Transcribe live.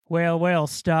Well,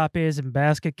 stoppies and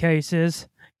basket cases.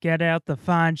 Get out the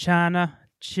fine china,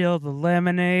 chill the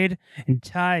lemonade, and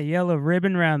tie a yellow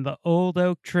ribbon round the old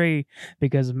oak tree,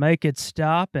 because Make It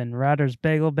Stop and Ryder's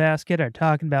Bagel Basket are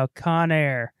talking about Con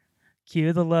Air.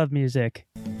 Cue the love music.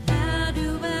 How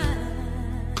do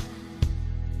I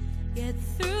get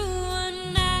through a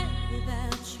night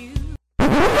without you?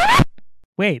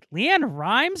 Wait, Leanne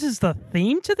Rimes is the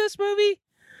theme to this movie?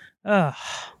 Ugh.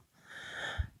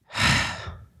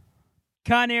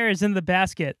 Con Air is in the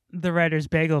basket, the Ryder's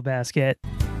Bagel Basket.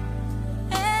 And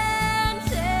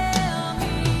tell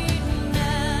me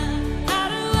now, how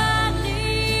do I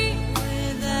live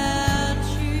without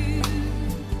you?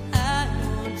 I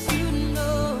want to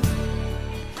know.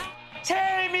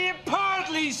 Tear me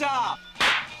apart, Lisa!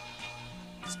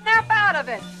 Snap out of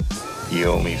it.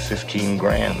 You owe me 15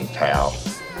 grand, pal.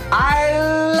 I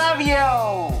love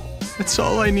you! That's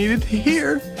all I needed to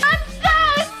hear. I'm so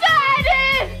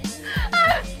excited!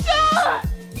 I'm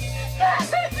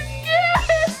so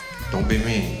scared! Don't be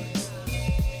mean.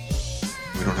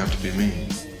 We don't have to be mean.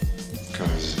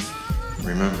 Because,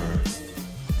 remember,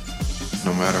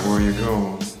 no matter where you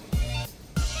go,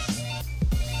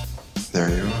 there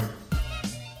you are.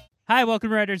 Hi, welcome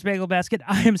to Ryder's Bagel Basket.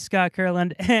 I am Scott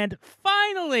Kurland, and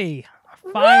finally,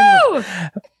 Woo!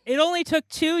 it only took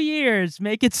 2 years.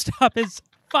 Make It Stop is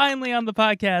finally on the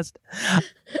podcast.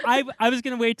 I was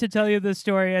going to wait to tell you this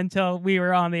story until we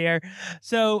were on the air.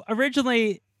 So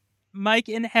originally, Mike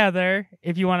and Heather,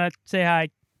 if you want to say hi.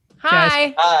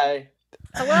 Hi. Hi.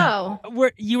 Hello.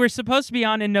 You were supposed to be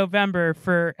on in November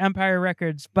for Empire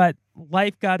Records, but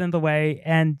life got in the way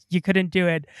and you couldn't do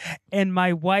it. And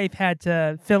my wife had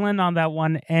to fill in on that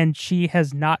one, and she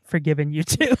has not forgiven you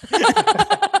two.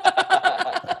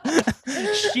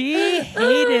 She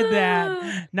hated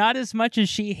that, not as much as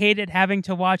she hated having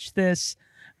to watch this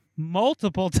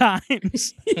multiple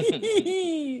times.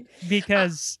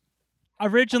 Because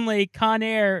originally, Con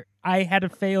Air, I had a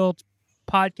failed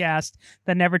podcast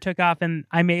that never took off, and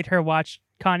I made her watch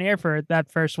Con Air for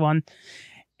that first one,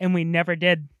 and we never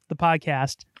did the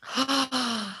podcast.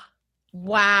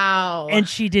 Wow. And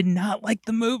she did not like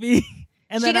the movie.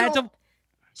 And then I had to...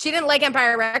 She didn't like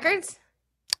Empire Records?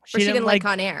 Or she didn't like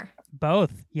Con Air?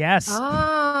 Both, yes.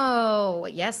 Oh,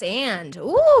 yes, and.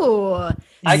 Ooh,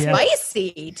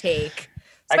 spicy take.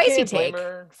 I Spicy can't take. blame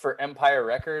her for Empire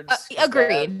Records.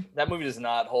 Agreed. That movie does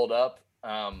not hold up.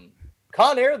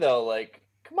 Con Air, though, like,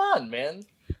 come on, man.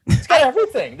 It's got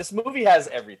everything. This movie has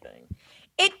everything.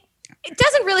 It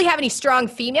doesn't really have any strong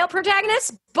female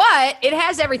protagonists, but it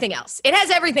has everything else. It has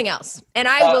everything else. And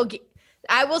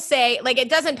I will say, like, it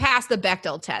doesn't pass the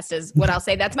Bechdel test is what I'll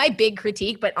say. That's my big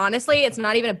critique, but honestly, it's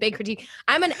not even a big critique.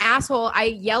 I'm an asshole. I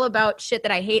yell about shit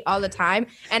that I hate all the time,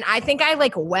 and I think I,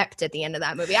 like, wept at the end of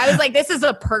that movie. I was like, this is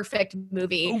a perfect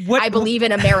movie. I believe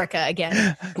in America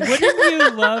again. Wouldn't you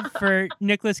love for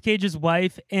Nicolas Cage's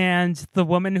wife and the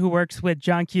woman who works with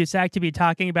John Cusack to be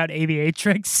talking about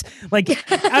aviatrix? Like,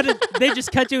 they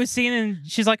just cut to a scene, and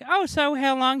she's like, oh, so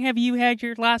how long have you had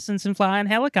your license in flying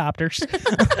helicopters?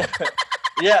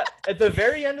 Yeah, at the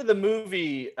very end of the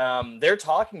movie, they're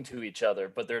talking to each other,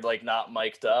 but they're like not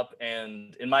mic'd up.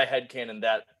 And in my headcanon,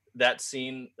 that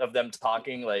scene of them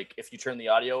talking, like if you turn the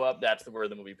audio up, that's where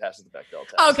the movie passes the Bechdel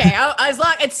test. Okay, as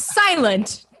long it's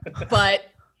silent, but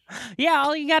yeah,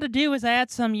 all you got to do is add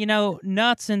some,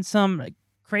 nuts and some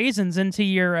craisins into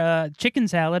your chicken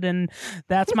salad, and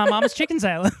that's my mom's chicken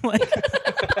salad. Like.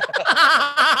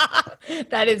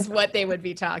 That is what they would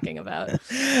be talking about.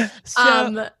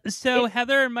 So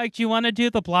Heather and Mike, do you want to do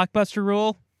the Blockbuster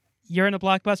rule? You're in a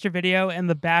Blockbuster video, and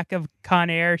the back of Con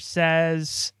Air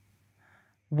says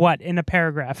what in a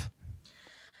paragraph?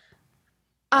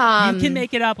 You can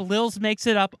make it up. Lils makes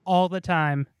it up all the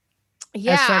time.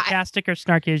 Yeah, as sarcastic or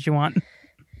snarky as you want.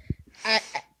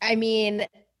 I mean,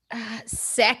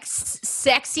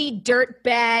 sexy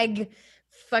dirtbag,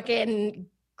 fucking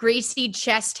greasy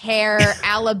chest hair,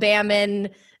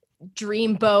 Alabaman,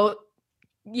 dreamboat,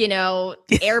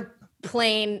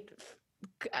 airplane,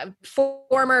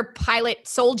 former pilot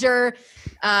soldier,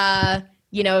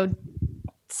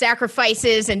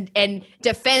 sacrifices and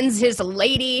defends his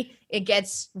lady. It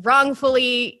gets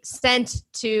wrongfully sent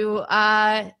to,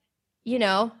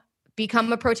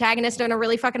 become a protagonist in a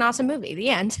really fucking awesome movie. The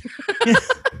end.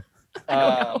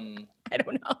 I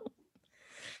don't know.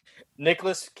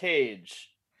 Nicolas Cage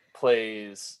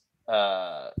plays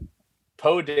Poe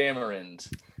Dameron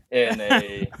in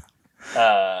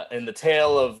the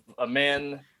tale of a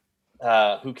man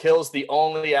who kills the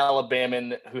only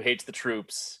Alabaman who hates the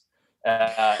troops,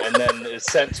 and then is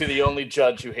sent to the only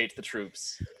judge who hates the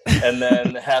troops, and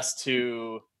then has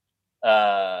to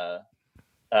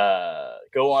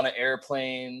go on an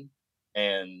airplane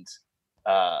and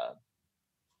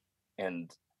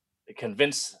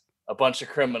convince a bunch of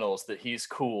criminals that he's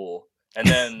cool, and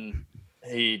then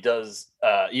he does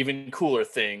even cooler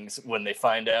things when they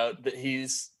find out that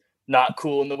he's not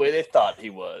cool in the way they thought he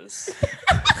was.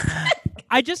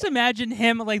 I just imagine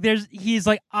him like he's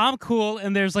like, I'm cool,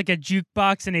 and there's like a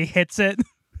jukebox and he hits it.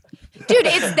 Dude,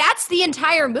 that's the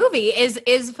entire movie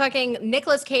is fucking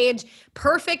Nicolas Cage,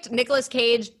 perfect Nicolas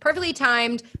Cage, perfectly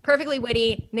timed, perfectly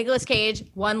witty Nicolas Cage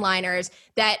one-liners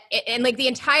and like the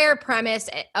entire premise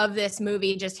of this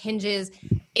movie just hinges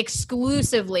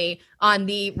exclusively on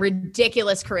the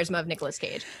ridiculous charisma of Nicolas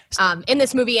Cage in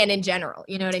this movie and in general.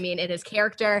 You know what I mean? In his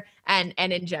character and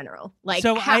in general. Like,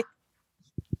 so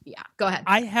yeah, go ahead.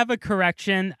 I have a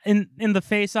correction. In the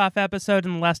Face Off episode,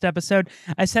 in the last episode,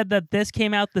 I said that this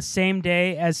came out the same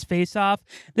day as Face Off.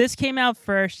 This came out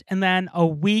first, and then a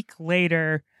week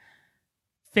later,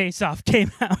 Face Off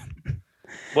came out.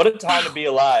 What a time to be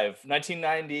alive.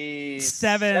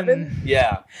 1997?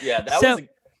 Yeah, that was a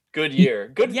good year.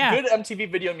 Good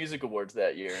MTV Video Music Awards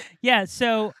that year. Yeah,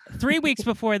 so 3 weeks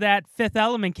before that, Fifth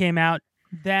Element came out,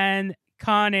 then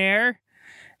Con Air,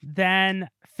 then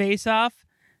Face Off,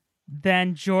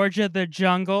 then Georgia the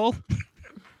Jungle.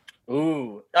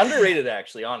 Ooh, underrated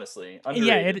actually, honestly.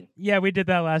 Underrated. Yeah, we did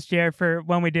that last year for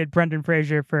when we did Brendan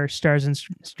Fraser for Stars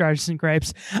and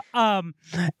Grapes. And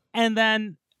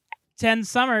then 10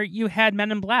 summer, you had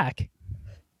Men in Black.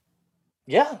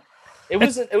 Yeah, it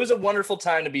was a wonderful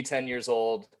time to be 10 years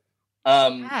old.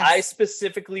 Yes. I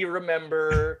specifically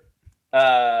remember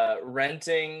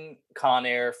renting Con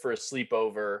Air for a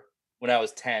sleepover when I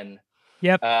was 10.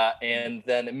 Yep. And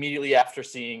then immediately after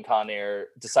seeing Con Air,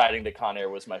 deciding that Con Air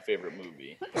was my favorite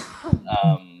movie.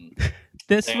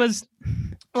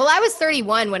 Well, I was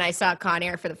 31 when I saw Con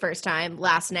Air for the first time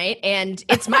last night, and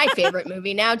it's my favorite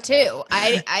movie now too.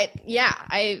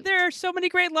 There are so many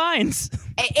great lines.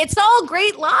 It's all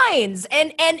great lines,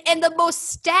 and the most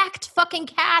stacked fucking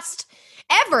cast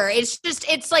ever.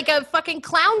 It's like a fucking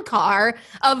clown car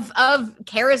of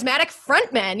charismatic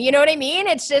frontmen. You know what I mean?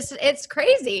 It's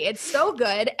crazy. It's so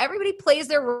good. Everybody plays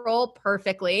their role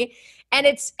perfectly. And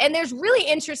there's really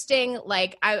interesting,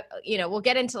 like, we'll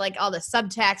get into like all the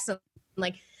subtext and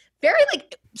like very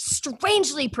like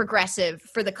strangely progressive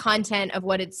for the content of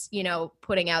what it's,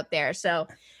 putting out there. So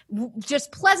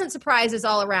just pleasant surprises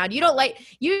all around.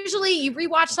 Usually you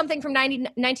rewatch something from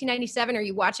 1997 or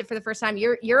you watch it for the first time,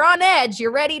 you're on edge.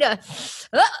 You're ready to,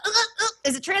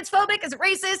 is it transphobic? Is it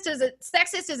racist? Is it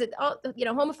sexist? Is it,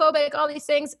 homophobic? All these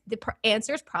things. The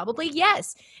answer is probably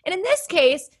yes. And in this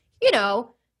case,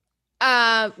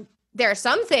 there are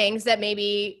some things that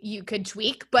maybe you could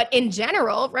tweak, but in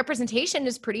general, representation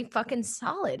is pretty fucking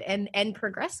solid and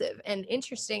progressive and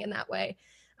interesting in that way.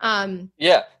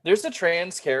 Yeah, there's a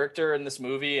trans character in this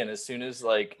movie, and as soon as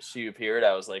like she appeared,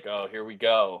 I was like, oh, here we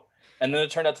go. And then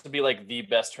it turned out to be like the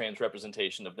best trans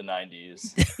representation of the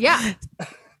 90s. Yeah.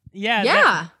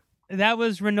 Yeah. That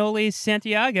was Renoli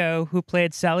Santiago, who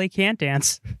played Sally Can't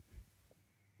Dance.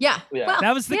 Yeah. Well,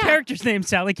 that was the character's name,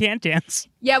 Sally Can't Dance.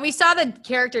 Yeah, we saw the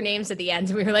character names at the end,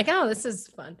 and we were like, oh, this is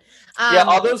fun. Yeah,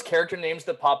 all those character names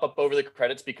that pop up over the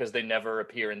credits because they never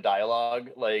appear in dialogue,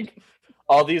 like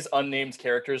all these unnamed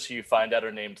characters who you find out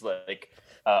are named like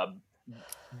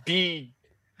B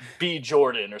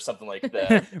Jordan or something like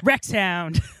that.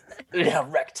 Wrecktown. Yeah,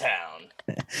 Wrecktown.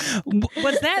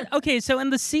 Was that okay? So in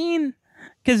the scene,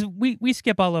 because we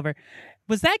skip all over,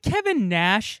 was that Kevin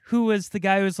Nash who was the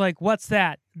guy who was like, "What's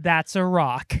that? That's a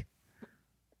rock."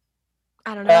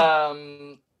 I don't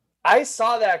know. I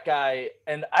saw that guy,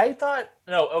 and I thought,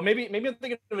 maybe I'm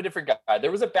thinking of a different guy. There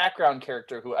was a background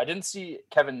character who I didn't see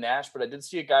Kevin Nash, but I did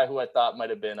see a guy who I thought might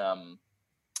have been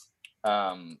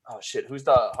who's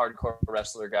the hardcore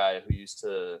wrestler guy who used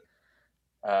to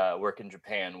work in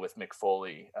Japan with Mick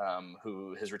Foley,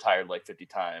 who has retired like 50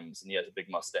 times, and he has a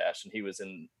big mustache, and he was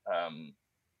in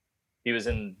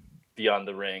Beyond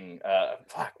the Ring. I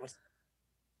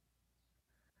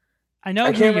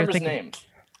can't remember his name.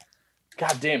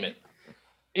 God damn it.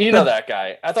 You know that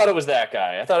guy. I thought it was that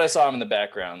guy. I thought I saw him in the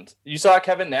background. You saw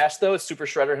Kevin Nash, though? Super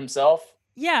Shredder himself?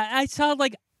 Yeah, I saw,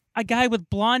 like, a guy with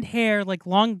blonde hair, like,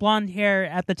 long blonde hair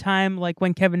at the time, like,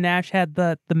 when Kevin Nash had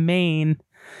the mane.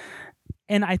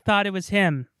 And I thought it was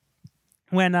him.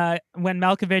 When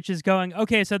Malkovich is going,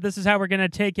 okay, so this is how we're going to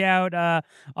take out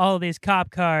all of these cop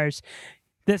cars.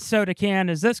 This soda can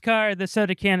is this car, this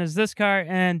soda can is this car,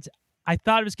 and I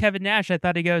thought it was Kevin Nash. I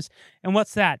thought he goes, and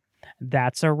what's that?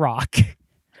 That's a rock.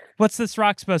 What's this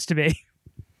rock supposed to be?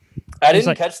 I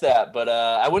didn't catch that, but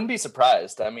I wouldn't be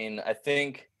surprised. I mean, I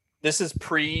think this is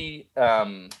pre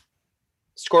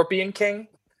Scorpion King.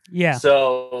 Yeah.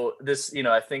 So this,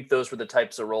 I think those were the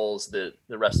types of roles that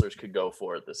the wrestlers could go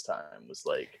for at this time. Was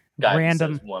like guy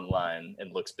Random. who says one line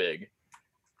and looks big.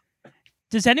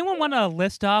 Does anyone want to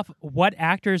list off what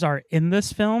actors are in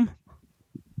this film?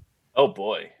 Oh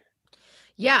boy.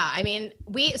 Yeah, I mean,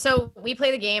 we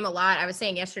play the game a lot. I was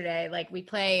saying yesterday, like we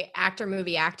play actor,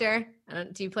 movie, actor.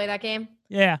 Do you play that game?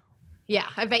 Yeah. Yeah,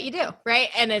 I bet you do, right?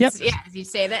 And it's you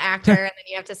say the actor, and then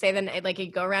you have to say like you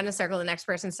go around in a circle. The next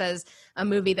person says a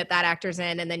movie that actor's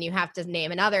in, and then you have to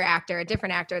name another actor, a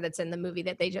different actor that's in the movie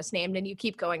that they just named, and you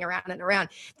keep going around and around.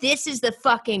 This is the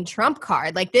fucking trump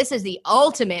card. Like this is the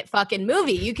ultimate fucking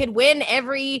movie. You could win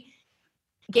every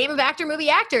game of actor, movie,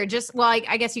 actor.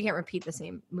 I guess you can't repeat the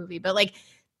same movie, but like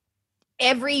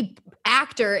every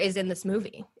actor is in this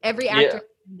movie. Every actor,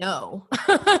 no.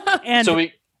 And so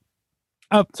we.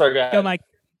 Oh, sorry, go ahead.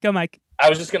 Go, Mike. I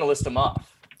was just gonna list them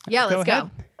off. Yeah, let's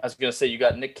go. I was gonna say you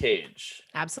got Nick Cage,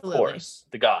 absolutely, of course,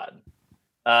 the God,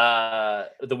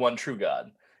 the one true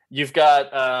God. You've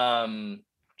got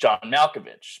John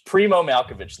Malkovich, Primo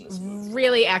Malkovich in this movie.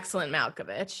 Really excellent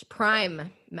Malkovich, prime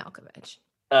Malkovich.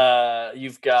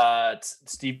 You've got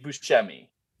Steve Buscemi,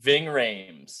 Ving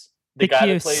Rhames, the guy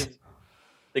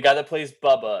that plays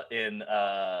Bubba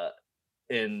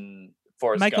in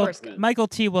Forrest Gump. Michael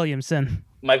T. Williamson.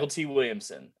 Michael T.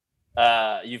 Williamson.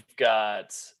 You've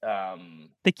got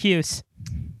the Cuse.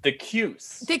 The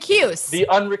Cuse. The Cuse. The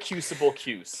unrecusable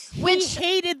Cuse. Which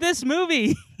hated this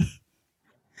movie.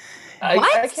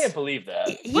 I can't believe that.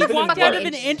 He walked out of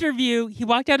an interview. He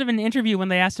walked out of an interview when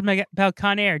they asked him about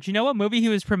Con Air. Do you know what movie he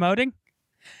was promoting?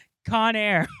 Con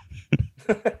Air.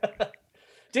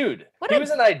 Dude, he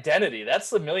was in Identity. That's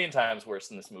a million times worse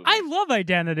than this movie. I love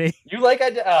Identity. You like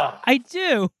Identity? I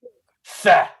do.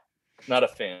 Not a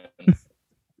fan.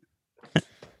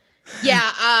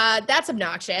 Yeah, that's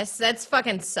obnoxious. That's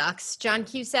fucking sucks. John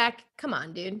Cusack, come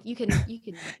on, dude. You can.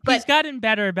 But he's gotten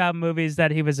better about movies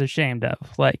that he was ashamed of.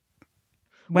 Like,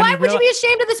 why would you be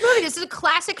ashamed of this movie? This is a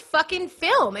classic fucking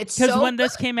film. It's because when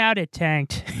this came out, it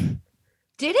tanked.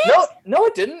 Did it? No,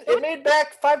 it didn't. It made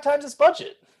back 5 times its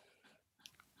budget.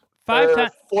 5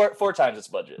 times? 4 times its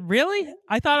budget. Really?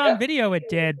 I thought on video it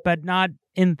did, but not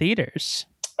in theaters.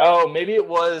 Oh, maybe it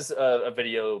was a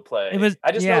video play. It was.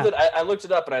 I just know that I looked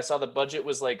it up and I saw the budget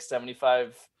was like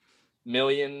 75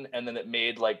 million, and then it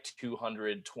made like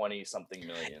 220 something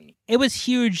million. It was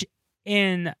huge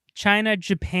in China,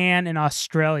 Japan, and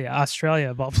Australia. Australia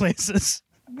of all places.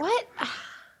 What?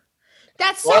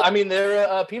 That's well. I mean, they're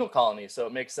a penal colony, so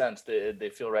it makes sense.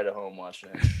 They feel right at home watching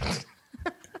it.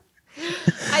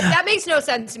 That makes no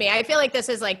sense to me. I feel like this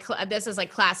is like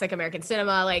classic American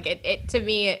cinema. Like it to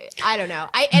me, I don't know.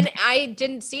 I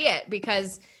didn't see it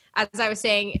because, as I was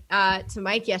saying to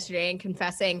Mike yesterday and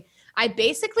confessing, I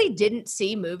basically didn't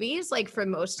see movies like for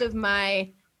most of my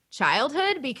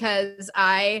childhood because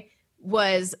I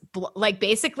was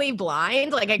basically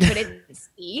blind. Like I couldn't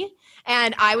see,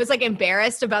 and I was like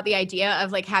embarrassed about the idea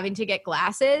of like having to get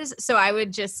glasses. So I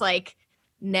would just like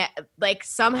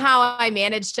somehow I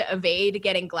managed to evade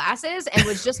getting glasses and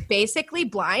was just basically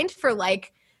blind for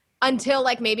like until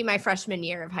like maybe my freshman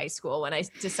year of high school when I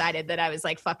decided that I was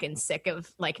like fucking sick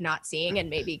of like not seeing and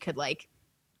maybe could like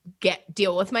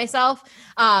deal with myself.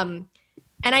 And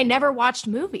I never watched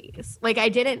movies. Like I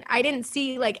didn't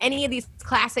see like any of these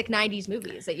classic 90s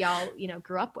movies that y'all,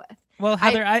 grew up with. Well,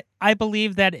 Heather, I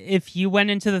believe that if you went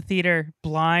into the theater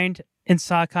blind and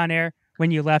saw Con Air,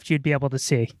 when you left, you'd be able to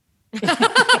see.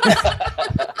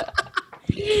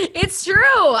 It's true.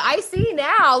 I see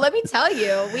now. Let me tell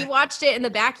you, we watched it in the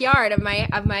backyard of my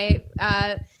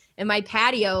in my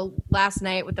patio last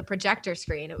night with the projector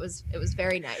screen. It was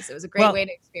very nice. It was a great way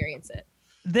to experience it.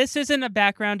 This isn't a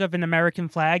background of an American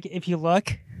flag. If you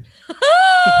look,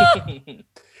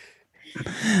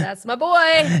 that's my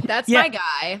boy. That's my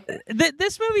guy.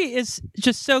 This movie is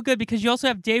just so good because you also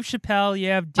have Dave Chappelle. You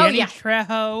have Danny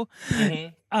Trejo.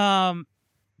 Mm-hmm.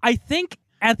 I think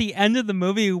at the end of the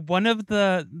movie, one of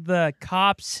the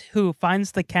cops who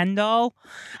finds the Ken doll,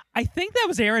 I think that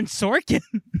was Aaron Sorkin.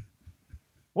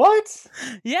 What?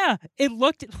 Yeah, it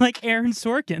looked like Aaron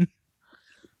Sorkin.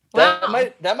 That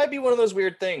might be one of those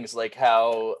weird things, like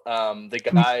how the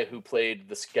guy who played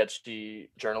the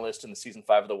sketchy journalist in the season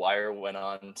 5 of The Wire went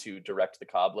on to direct The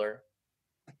Cobbler.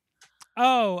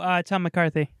 Oh, Tom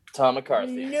McCarthy. Tom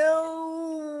McCarthy.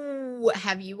 No.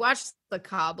 Have you watched The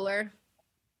Cobbler,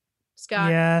 Scott?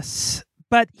 Yes.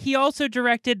 But he also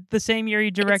directed the same year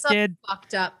he directed. It's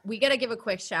fucked up. We got to give a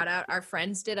quick shout out. Our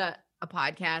friends did a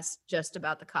podcast just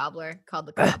about The Cobbler called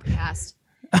The Cobbcast.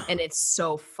 And it's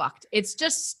so fucked. It's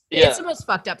just, it's the most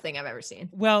fucked up thing I've ever seen.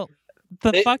 Well,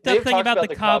 the fucked up thing about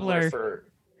The Cobbler. For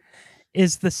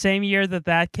is the same year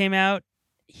that came out.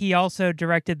 He also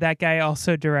directed, that guy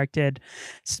also directed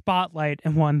Spotlight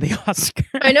and won the Oscar.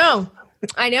 I know.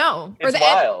 It's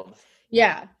wild.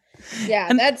 Yeah.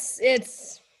 And-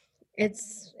 It's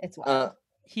wild.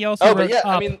 He also Oh, wrote but yeah,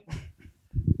 I Up. mean,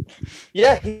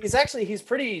 yeah, he's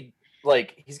pretty,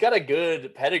 like, he's got a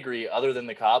good pedigree other than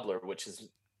The Cobbler, which is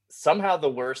somehow the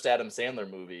worst Adam Sandler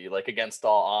movie, like, against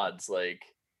all odds, like,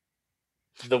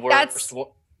 the worst. That's- one.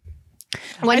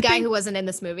 One I guy think- who wasn't in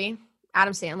this movie,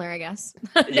 Adam Sandler, I guess.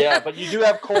 Yeah, but you do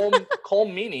have Cole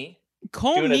Meany,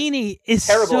 Cole doing a Meany is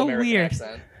terrible so American weird.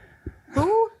 accent.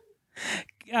 Who?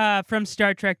 From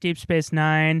Star Trek Deep Space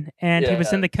Nine, and he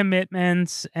was in Yeah. The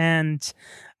Commitments. And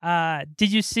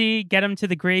did you see Get Him to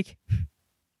the Greek?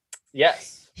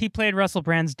 Yes. He played Russell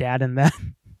Brand's dad in that.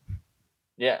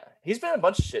 Yeah. He's been in a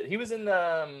bunch of shit. He was in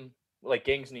like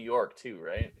Gangs New York too,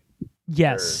 right?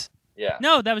 Yes. Yeah.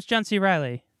 No, that was John C.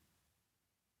 Reilly.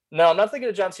 No, I'm not thinking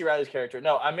of John C. Reilly's character.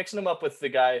 No, I'm mixing him up with the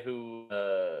guy who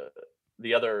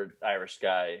the other Irish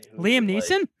guy. who Liam was,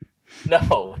 like- Neeson?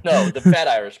 No, the fat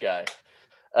Irish guy.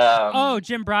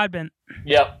 Jim Broadbent.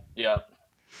 Yep.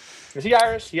 Is he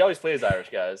Irish? He always plays Irish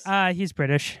guys. He's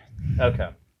British. Okay.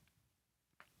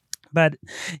 But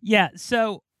yeah,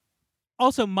 so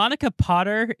also Monica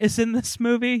Potter is in this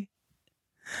movie.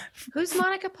 Who's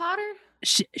Monica Potter?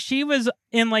 She was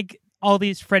in like all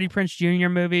these Freddie Prinze Jr.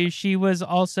 movies. She was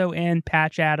also in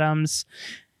Patch Adams.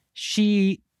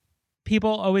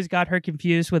 People always got her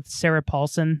confused with Sarah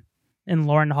Paulson and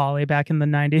Lauren Holly back in the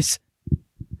 90s.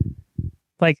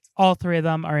 Like all three of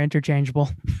them are interchangeable.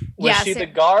 Was Yeah, she Sa- the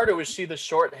guard or was she the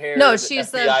short-haired No, she's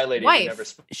the FBI lady wife. who never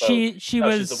spoke? She Oh,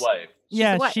 was she's the wife.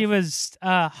 yeah, the wife. she was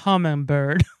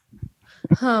Hummingbird.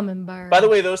 Hummingbird. By the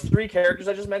way, those three characters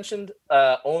I just mentioned,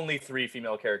 only 3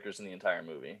 female characters in the entire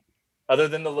movie. Other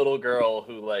than the little girl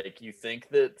who, like, you think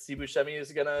that Steve Buscemi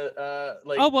is gonna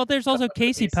like. Oh well, there's also cut to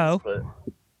Casey pieces, Poe. but-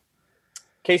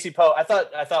 Casey Poe. I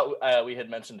thought we had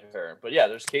mentioned her, but yeah,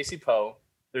 there's Casey Poe.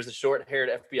 There's a short-haired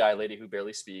FBI lady who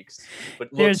barely speaks, but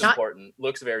There's- looks important.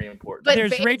 Looks very important. But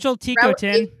There's ba- Rachel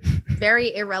Ticotin.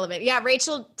 Very irrelevant. Yeah,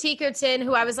 Rachel Ticotin,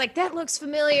 who I was like, that looks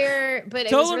familiar, but it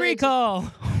was Total really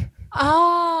Recall.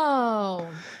 Oh,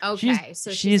 okay. She's-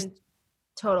 So she's- she's in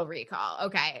Total Recall.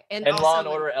 Okay, and also, Law and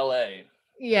Order L.A.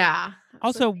 Yeah.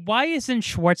 Also, why isn't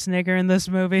Schwarzenegger in this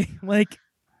movie? Like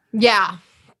Yeah.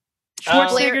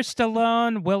 Schwarzenegger,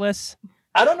 Stallone, Willis.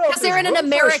 I don't know if Because they're in an room for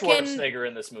American- Schwarzenegger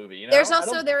in this movie. You know? There's I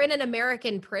also don't- they're in an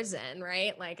American prison,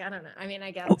 right? Like I don't know. I mean,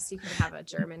 I guess you could have a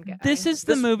German guy. This is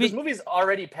the movie. This movie's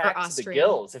already packed to the Austrian.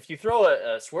 gills. If you throw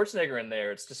a Schwarzenegger in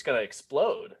there, it's just gonna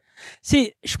explode.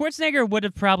 See, Schwarzenegger would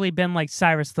have probably been like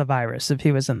Cyrus the Virus if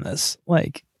he was in this.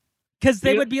 Like, because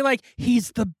they You- would be like,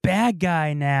 he's the bad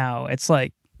guy now. It's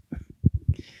like,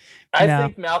 I No.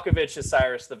 think Malkovich as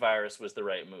Cyrus the Virus was the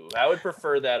right move. I would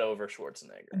prefer that over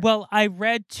Schwarzenegger. well, I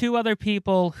read 2 other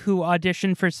people who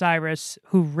auditioned for Cyrus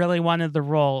who really wanted the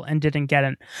role and didn't get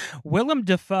it. Willem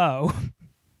Dafoe.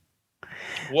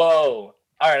 Whoa!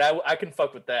 All right, I can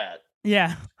fuck with that.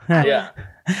 Yeah. Yeah,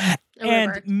 And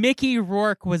Overworked. Mickey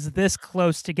Rourke was this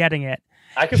close to getting it.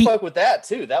 I can He- fuck with that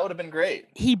too. That would have been great.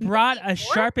 He brought a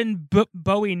sharpened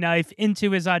Bowie knife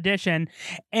into his audition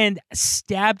and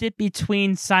stabbed it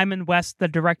between Simon West, the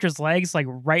director's legs, like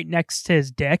right next to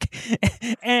his dick.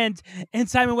 and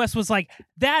Simon West was like,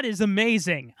 "That is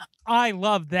amazing. I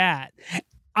love that.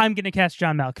 I'm gonna cast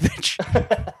John Malkovich."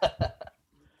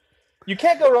 You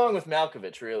can't go wrong with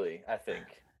Malkovich, really. I think.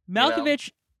 know? Malkovich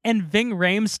and Ving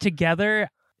Rhames together,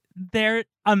 they're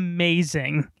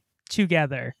amazing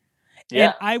together. Yeah,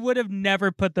 And I would have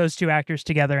never put those 2 actors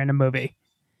together in a movie.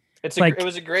 it like-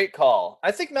 was a great call.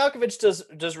 I think Malkovich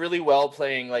does really well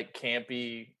playing like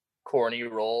campy, corny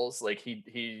roles. Like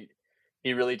he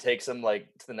really takes them like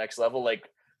to the next level. Like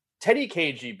Teddy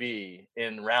KGB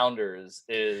in Rounders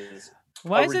is.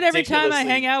 Why a is it every time I ridiculously-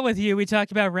 hang out with you, we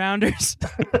talk about rounders?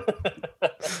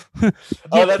 Oh,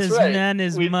 Get that's this right. man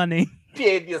his We- money.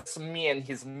 Paid this man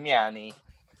his money.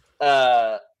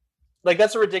 Like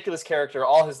that's a ridiculous character.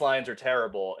 All his lines are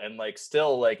terrible, and like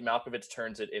still, like Malkovich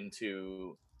turns it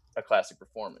into a classic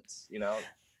performance. You know,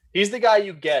 he's the guy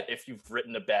you get if you've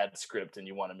written a bad script and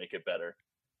you want to make it better.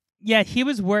 Yeah, he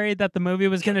was worried that the movie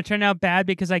was going to turn out bad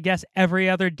because I guess every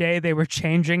other day they were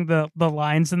changing the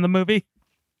lines in the movie.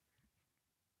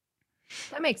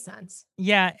 That makes sense.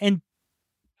 Yeah, and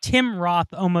Tim Roth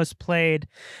almost played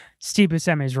Steve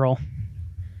Buscemi's role.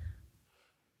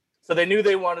 So they knew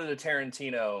they wanted a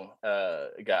Tarantino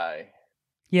guy.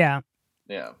 Yeah,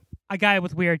 Yeah. a guy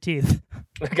with weird teeth.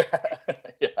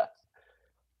 Yeah.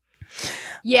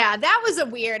 Yeah, that was a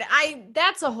weird.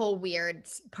 That's a whole weird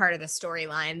part of the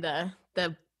storyline.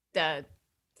 The the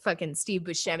fucking Steve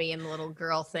Buscemi and the little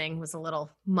girl thing was a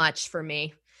little much for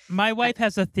me. My wife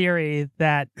has a theory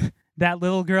that that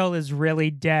little girl is really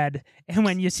dead, and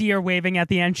when you see her waving at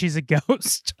the end, she's a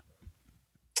ghost.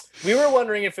 We were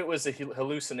wondering if it was a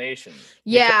hallucination.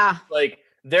 Yeah. Because, like,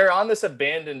 they're on this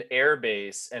abandoned air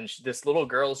base, and this little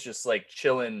girl's just like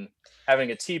chilling,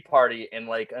 having a tea party in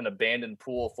like an abandoned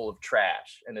pool full of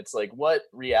trash. And it's like, what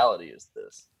reality is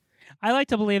this? I like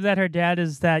to believe that her dad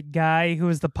is that guy who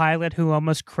was the pilot who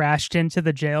almost crashed into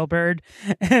the jailbird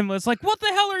and was like, "What the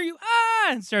hell are you?"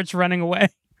 And starts running away.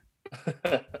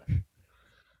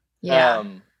 Yeah.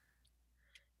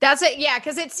 That's it. Yeah.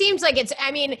 Cause it seems like it's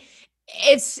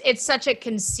such a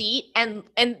conceit and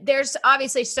there's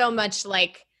obviously so much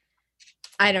like,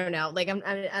 I don't know, like I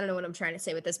don't know what I'm trying to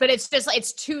say with this, but it's just like,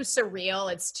 it's too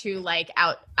surreal. It's too like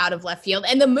out of left field.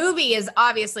 And the movie is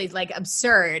obviously like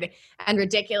absurd and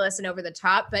ridiculous and over the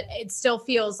top, but it still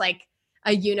feels like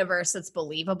a universe that's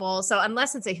believable. So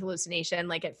unless it's a hallucination,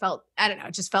 like it felt, I don't know,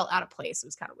 it just felt out of place. It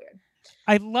was kind of weird.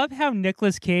 I love how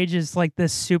Nicolas Cage is like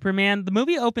this Superman. The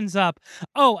movie opens up.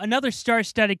 Oh, another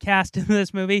star-studded cast in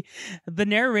this movie. The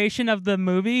narration of the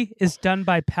movie is done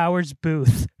by Powers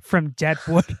Booth from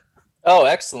Deadwood. Oh,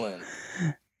 excellent.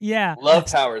 Yeah. Love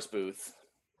Powers Booth.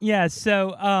 Yeah,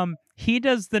 so he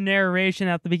does the narration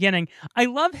at the beginning. I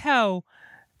love how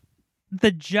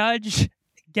the judge,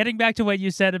 getting back to what you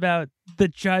said about the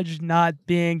judge not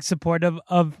being supportive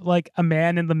of like a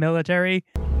man in the military.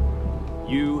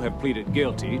 You have pleaded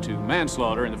guilty to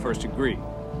manslaughter in the first degree.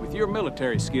 With your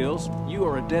military skills, you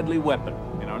are a deadly weapon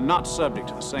and are not subject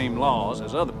to the same laws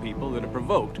as other people that are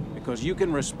provoked because you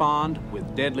can respond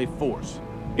with deadly force.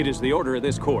 It is the order of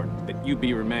this court that you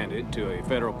be remanded to a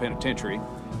federal penitentiary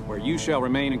where you shall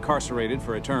remain incarcerated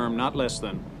for a term not less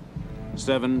than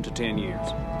 7 to 10 years.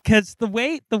 Because the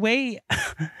way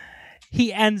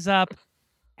he ends up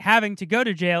having to go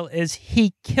to jail is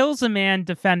he kills a man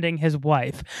defending his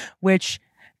wife, which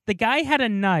the guy had a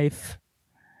knife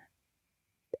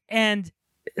and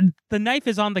the knife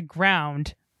is on the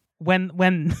ground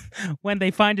when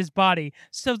they find his body.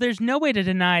 So there's no way to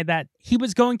deny that he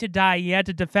was going to die. He had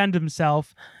to defend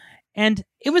himself. And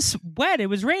it was wet. It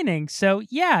was raining. So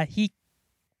yeah, he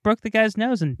broke the guy's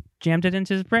nose and jammed it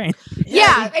into his brain.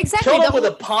 Yeah, exactly. Killed him with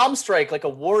a palm strike like a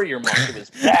warrior monk. It was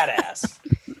badass.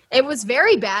 It was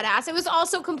very badass. It was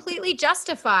also completely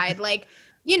justified. Like,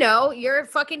 you know, you're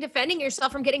fucking defending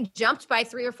yourself from getting jumped by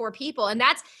 3 or 4 people. And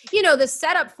that's, you know, the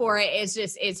setup for it is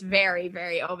just, it's very,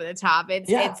 very over the top.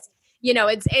 It's, you know,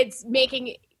 it's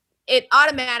making, it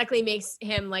automatically makes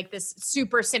him like this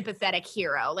super sympathetic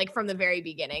hero, like from the very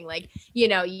beginning. Like, you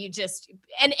know, you just,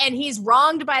 and he's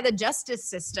wronged by the justice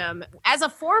system as a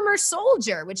former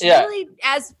soldier, which really,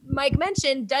 as Mike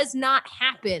mentioned, does not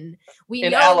happen. We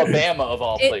in know Alabama of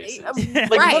all places.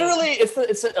 Like right. literally,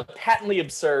 it's a patently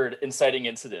absurd inciting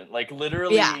incident. Like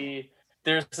literally,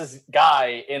 there's this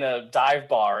guy in a dive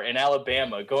bar in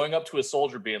Alabama going up to a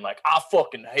soldier being like, "I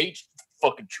fucking hate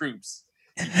fucking troops,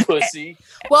 you pussy."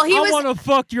 Well, he I was want to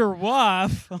fuck your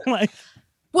wife. Like,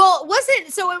 well,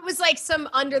 it was like some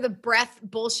under the breath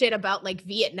bullshit about like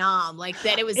Vietnam, like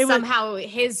that it was somehow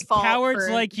his fault. Cowards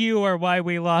like you are why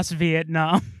we lost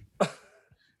Vietnam.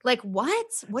 Like what?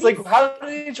 What? It's like, how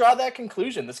did he draw that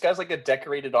conclusion? This guy's like a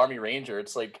decorated Army Ranger.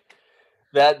 It's like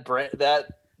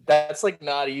that's like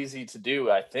not easy to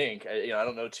do. I think I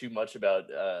don't know too much about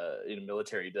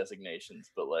military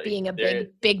designations, but like being a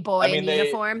big boy in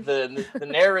uniform. The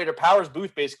narrator Powers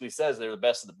Booth basically says they're the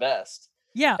best of the best.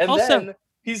 Yeah. And also, then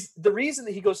the reason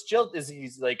that he goes to jail is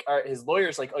he's like, his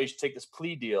lawyer's like, "Oh, you should take this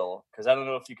plea deal because I don't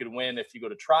know if you could win if you go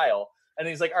to trial." And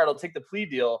he's like, "All right, I'll take the plea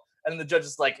deal." And then the judge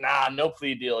is like, "Nah, no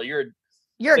plea deal. You're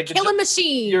a killing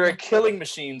machine. You're a killing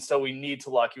machine, so we need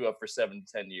to lock you up for 7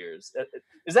 to 10 years."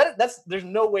 Is that's there's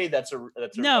no way that's a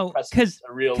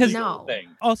real legal thing.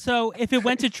 Also, if it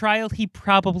went to trial, he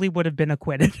probably would have been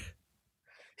acquitted.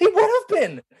 He would have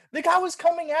been. The guy was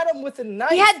coming at him with a knife.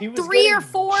 He had 3 or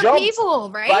 4 people,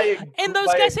 right? And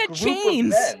those guys had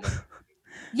chains.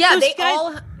 Yeah, they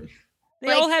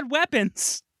all had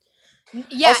weapons.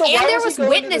 Yeah, also, and there was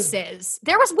witnesses.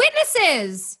 There was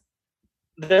witnesses.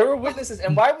 There were witnesses.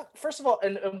 And why, first of all,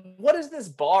 and what is this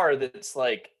bar that's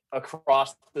like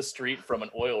across the street from an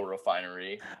oil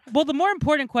refinery? Well, the more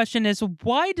important question is,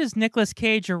 why does Nicolas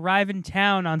Cage arrive in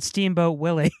town on Steamboat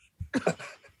Willie?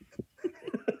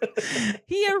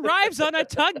 He arrives on a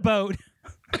tugboat.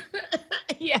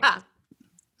 Yeah.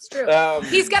 It's true. Um,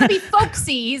 He's got to be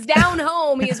folksy. He's down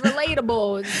home. He's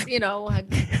relatable. It's, you know,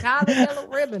 tie the yellow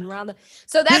ribbon around the.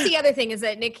 So that's the other thing is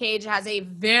that Nick Cage has a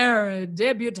very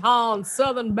debutante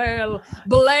Southern Belle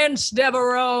Blanche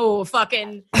Devereaux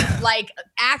fucking like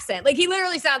accent. Like he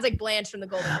literally sounds like Blanche from the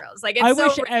Golden Girls. Like it's I so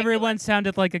wish ridiculous. everyone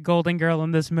sounded like a Golden Girl in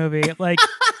this movie. Like,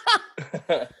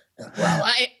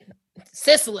 Well,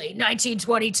 Sicily,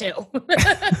 1922.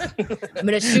 I'm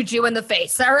gonna shoot you in the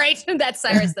face. All right, that's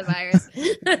Cyrus the Virus.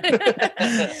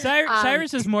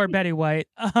 Cyrus is more Betty White.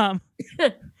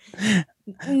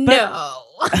 No,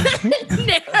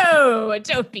 no,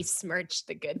 don't besmirch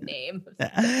the good name.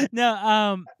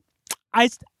 No,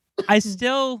 I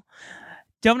still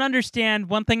don't understand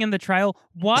one thing in the trial.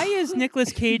 Why is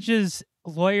Nicolas Cage's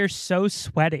lawyer so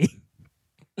sweaty?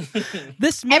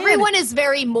 This man, Everyone is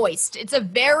very moist. It's a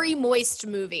very moist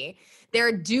movie.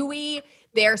 They're dewy,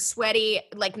 they're sweaty.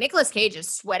 Like Nicolas Cage is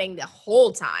sweating the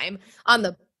whole time on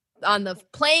the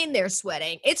plane. They're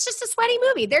sweating. It's just a sweaty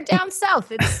movie. They're down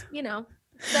south. It's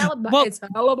it's Alabama. Well- It's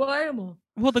Alabama.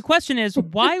 Well, the question is,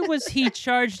 why was he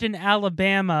charged in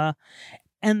Alabama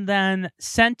and then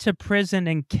sent to prison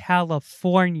in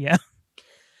California?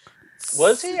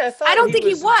 Was he? I don't think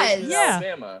he just was. in Yeah.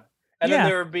 Alabama. And Yeah. then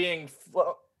they were being.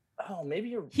 Oh, maybe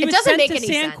you're He It was doesn't sent make to any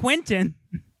San sense. Quentin.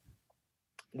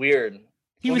 weird.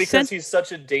 He Well, was because sent. he's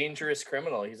such a dangerous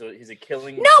criminal. He's a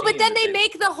killing. No, but machine then that they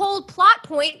make the whole plot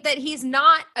point that he's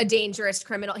not a dangerous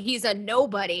criminal. He's a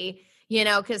nobody,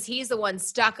 because he's the one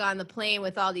stuck on the plane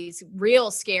with all these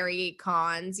real scary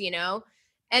cons,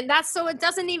 and that's so it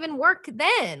doesn't even work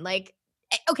then. Like,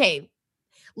 okay,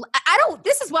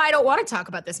 this is why I don't want to talk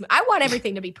about this. I want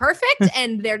everything to be perfect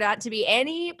and there not to be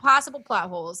any possible plot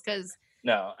holes because.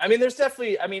 No, I mean, there's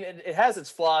definitely. I mean, it has its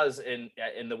flaws in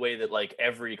the way that like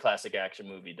every classic action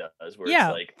movie does. Where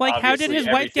Yeah, it's like how did obviously his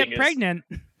wife get everything is- pregnant?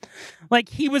 Like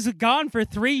he was gone for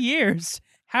 3 years.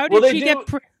 How Well, did they she get?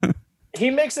 do-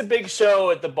 He makes a big show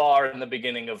at the bar in the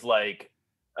beginning of like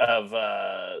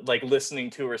listening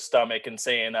to her stomach and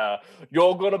saying,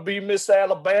 "You're gonna be Miss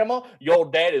Alabama. Your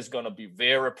daddy's gonna be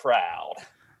very proud."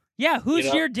 Yeah, who's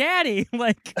know? your daddy?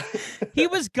 Like he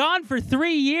was gone for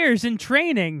 3 years in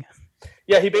training.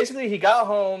 Yeah, he got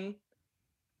home,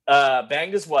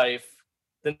 banged his wife.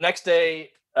 The next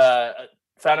day,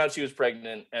 found out she was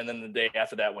pregnant, and then the day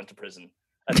after that went to prison.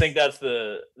 I think that's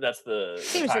the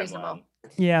Seems timeline. reasonable.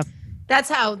 Yeah. That's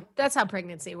how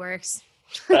pregnancy works.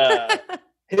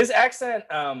 His accent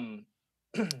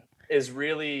is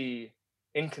really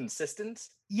inconsistent.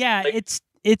 Yeah, Like-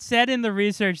 it said in the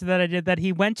research that I did that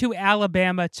he went to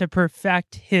Alabama to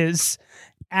perfect his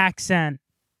accent.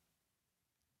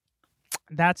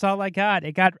 That's all I got.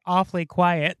 It got awfully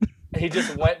quiet. He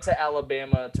just went to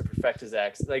Alabama to perfect his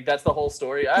accent. Like that's the whole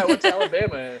story. I went to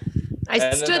Alabama. I And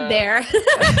then, stood there.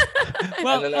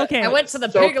 Well, then okay. I went to the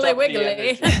soaked Piggly up the Wiggly.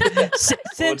 energy.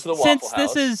 Since, to the since Waffle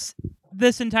House.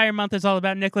 this entire month is all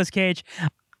about Nicolas Cage,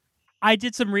 I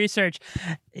did some research.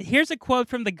 Here's a quote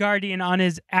from The Guardian on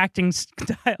his acting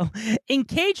style. In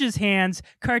Cage's hands,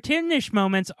 cartoonish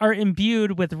moments are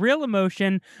imbued with real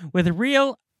emotion,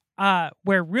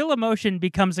 where real emotion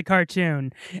becomes a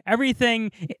cartoon.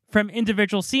 Everything from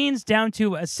individual scenes down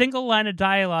to a single line of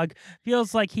dialogue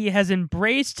feels like he has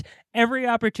embraced every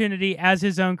opportunity as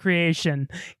his own creation.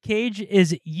 Cage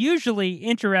is usually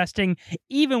interesting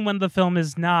even when the film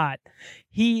is not.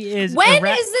 He is When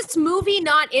is this movie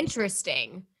not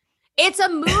interesting? It's a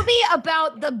movie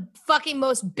about the fucking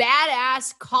most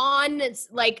badass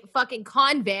fucking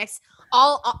convicts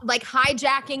all like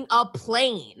hijacking a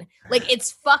plane. Like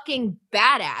it's fucking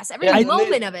badass. Every Yeah,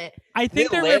 moment of it. I think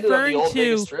They they're landed on the referring old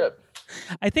Vegas to Strip.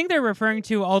 I think they're referring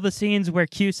to all the scenes where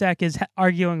Cusack is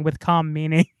arguing with Calm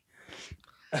Meaney.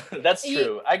 That's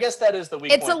true. I guess that is the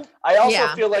weak It's point. a- I also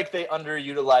yeah. feel like they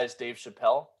underutilized Dave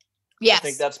Chappelle. Yes. I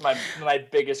think that's my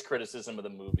biggest criticism of the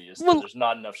movie is that Well- there's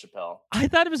not enough Chappelle. I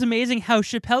thought it was amazing how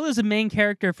Chappelle is a main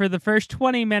character for the first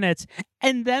 20 minutes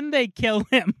and then they kill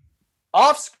him.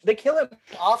 They kill him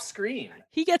off screen.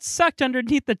 He gets sucked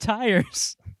underneath the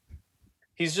tires.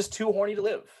 He's just too horny to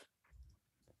live.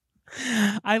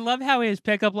 I love how his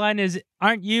pickup line is,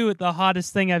 "Aren't you the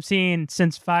hottest thing I've seen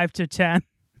since 5 to 10?"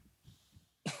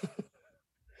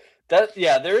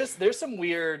 There's some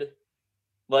weird,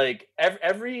 like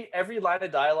every line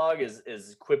of dialogue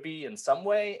is quippy in some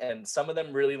way, and some of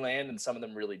them really land and some of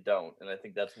them really don't. And I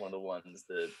think that's one of the ones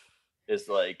that is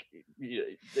like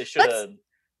they should have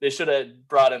They should have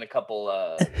brought in a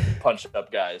couple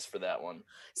punch-up guys for that one.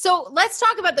 So let's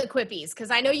talk about the quippies, because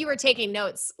I know you were taking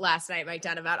notes last night, Mike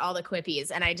Dunn, about all the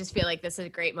quippies, and I just feel like this is a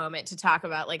great moment to talk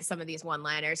about like some of these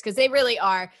one-liners, because they really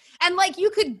are. And like you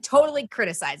could totally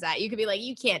criticize that. You could be like,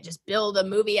 you can't just build a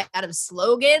movie out of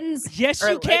slogans. Yes,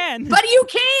 you can. But you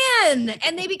can,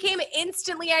 and they became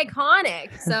instantly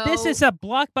iconic. So This is a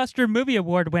Blockbuster Movie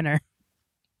Award winner.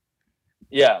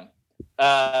 Yeah.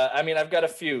 I mean, I've got a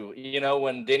few. You know,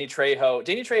 when Danny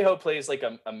Trejo plays like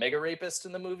a mega rapist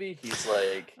in the movie. He's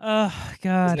like, Oh,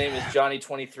 God. his name is Johnny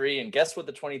 23, and guess what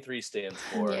the 23 stands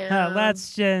for? Yeah.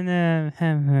 Let's just...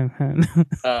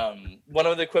 One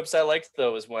of the quips I liked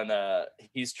though is when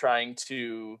he's trying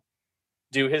to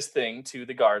do his thing to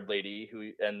the guard lady,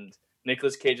 and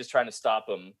Nicolas Cage is trying to stop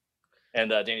him,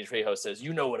 and Danny Trejo says,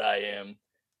 "You know what I am,"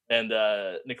 and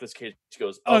Nicolas Cage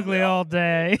goes, Ugly all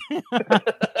day.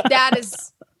 That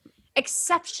is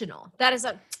exceptional. That is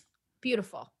a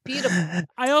beautiful.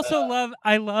 I also love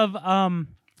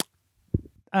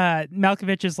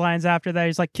Malkovich's lines after that.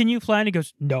 He's like, "Can you fly?" And he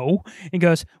goes, "No." He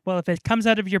goes, "Well, if it comes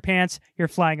out of your pants, you're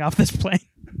flying off this plane."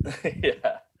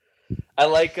 Yeah. I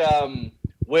like,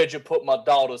 where'd you put my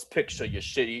daughter's picture, you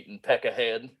shit-eating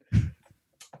peckerhead?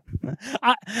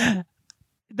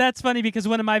 That's funny because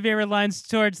one of my favorite lines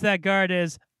towards that guard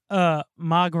is,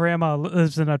 my grandma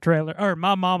lives in a trailer, or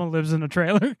my mama lives in a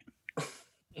trailer.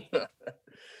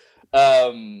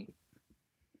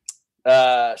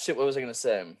 Shit, what was I going to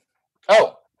say?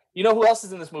 Oh, you know who else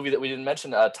is in this movie that we didn't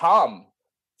mention? Tom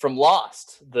from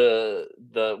Lost, the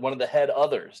one of the head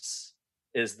others,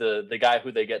 is the guy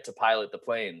who they get to pilot the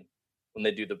plane when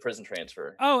they do the prison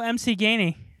transfer. Oh, MC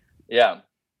Gainey. Yeah.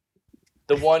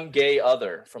 The one gay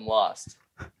other from Lost.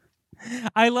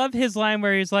 I love his line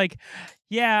where he's like,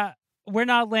 "Yeah, we're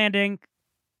not landing.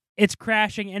 It's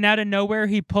crashing." And out of nowhere,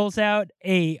 he pulls out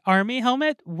a army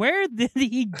helmet. Where did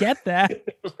he get that?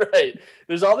 Right.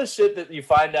 There's all this shit that you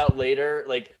find out later.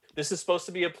 Like, this is supposed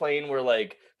to be a plane where,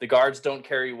 like, the guards don't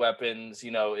carry weapons. You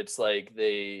know, it's like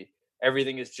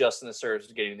everything is just in the service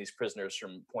of getting these prisoners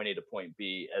from point A to point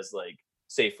B as, like,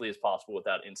 safely as possible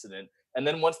without incident. And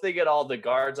then once they get all the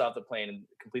guards off the plane and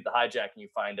complete the hijacking, you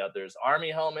find out there's army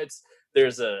helmets,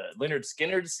 there's a Leonard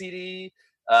Skinner CD,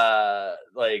 and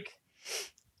then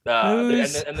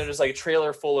there's like a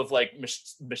trailer full of like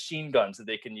machine guns that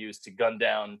they can use to gun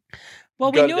down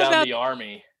the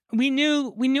army. We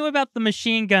knew about the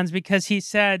machine guns because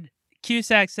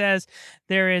Cusack says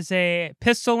there is a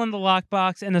pistol in the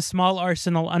lockbox and a small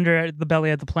arsenal under the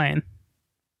belly of the plane.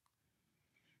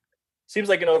 Seems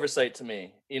like an oversight to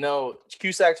me. You know,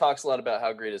 Cusack talks a lot about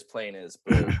how great his plane is,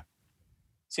 but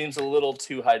seems a little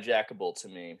too hijackable to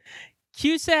me.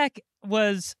 Cusack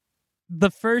was the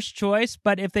first choice,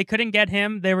 but if they couldn't get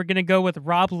him, they were going to go with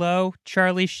Rob Lowe,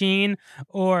 Charlie Sheen,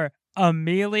 or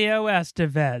Emilio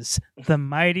Estevez, the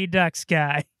Mighty Ducks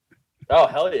guy. Oh,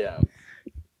 hell yeah.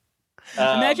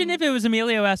 Imagine if it was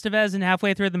Emilio Estevez and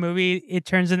halfway through the movie, it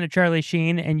turns into Charlie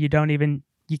Sheen and you can't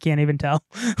even tell.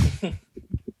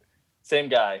 Same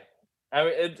guy. I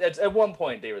mean, at one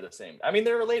point they were the same. I mean,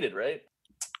 they're related, right?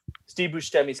 Steve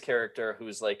Buscemi's character,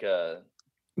 who's like a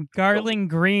Garland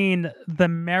Green, the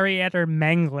Marietta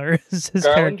Mangler, is his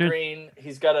Garland character. Green.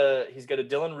 He's got a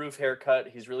Dylan Roof haircut.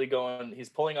 He's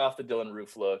pulling off the Dylan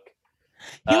Roof look.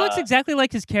 He looks exactly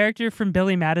like his character from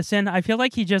Billy Madison. I feel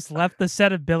like he just left the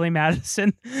set of Billy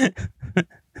Madison.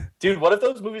 Dude, what if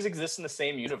those movies exist in the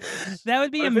same universe? That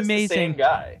would be what if amazing. It's the same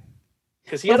guy,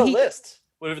 because he had a list.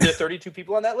 What if there are 32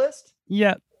 people on that list?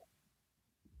 Yeah.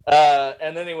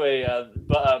 And anyway,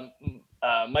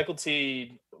 Michael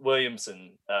T.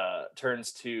 Williamson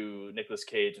turns to Nicolas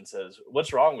Cage and says,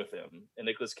 "What's wrong with him?" And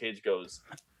Nicolas Cage goes,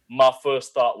 "My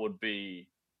first thought would be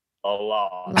a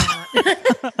lot."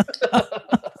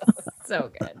 So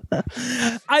good.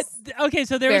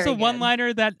 So there's one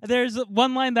line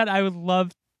that I would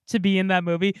love to be in that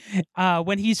movie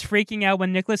when he's freaking out,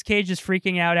 when Nicolas Cage is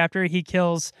freaking out after he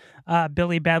kills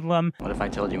Billy Bedlam. What if I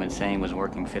told you Insane was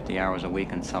working 50 hours a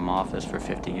week in some office for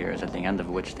 50 years, at the end of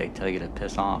which they tell you to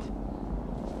piss off,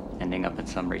 ending up at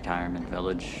some retirement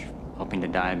village, hoping to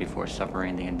die before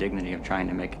suffering the indignity of trying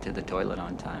to make it to the toilet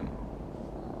on time?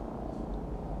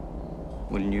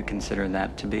 Wouldn't you consider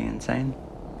that to be insane?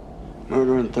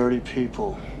 Murdering 30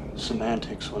 people,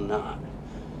 semantics or not,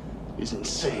 is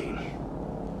insane.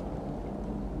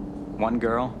 One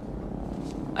girl,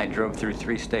 I drove through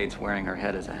 3 states wearing her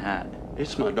head as a hat.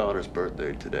 It's my daughter's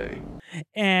birthday today.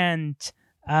 And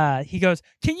he goes,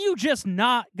 "Can you just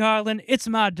not, Garland? It's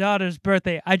my daughter's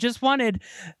birthday." I just wanted,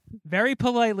 very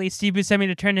politely, Steve Buscemi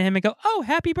to turn to him and go, "Oh,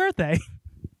 happy birthday."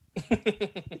 Like,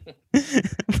 That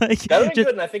would have been just- good,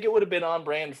 and I think it would have been on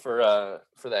brand for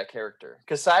that character.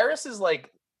 Because Cyrus is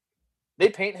like, they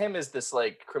paint him as this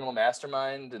like criminal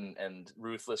mastermind and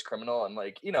ruthless criminal, and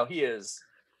like he is,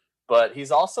 but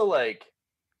he's also like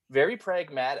very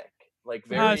pragmatic. Like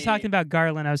very. Oh, I was talking about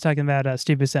Garland. I was talking about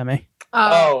Steve Buscemi.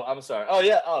 Oh, I'm sorry. Oh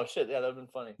yeah. Oh shit. Yeah, that'd been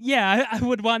funny. Yeah, I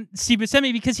would want Steve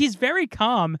Buscemi because he's very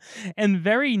calm and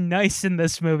very nice in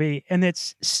this movie, and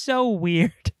it's so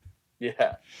weird.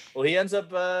 Yeah. Well, he ends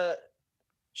up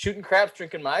shooting craps,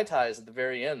 drinking Mai Tais at the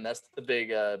very end. That's the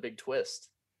big twist.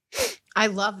 I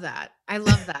love that. I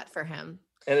love that for him.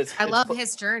 And I love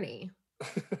his journey.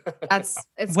 It's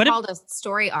What if- called a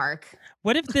story arc.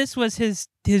 What if this was his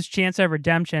chance at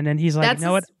redemption, and he's like, That's you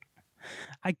know what?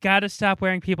 I gotta stop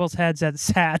wearing people's heads as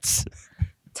hats.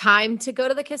 Time to go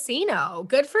to the casino.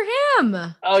 Good for him.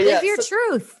 Oh, yeah, Live your so-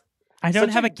 truth. I don't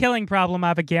Such have a- a killing problem. I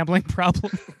have a gambling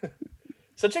problem.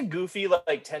 Such a goofy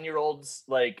like 10-year-old's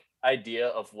like idea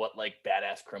of what like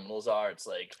badass criminals are. It's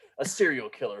like a serial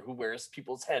killer who wears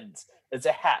people's heads as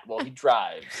a hat while he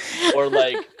drives, or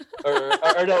like, or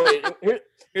no, wait.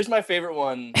 Here's my favorite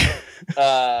one.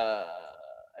 I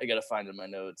gotta find it in my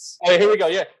notes. Oh, here we go.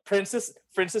 Yeah,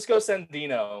 Francisco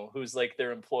Sandino, who's like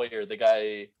their employer, the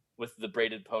guy with the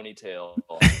braided ponytail.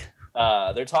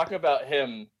 They're talking about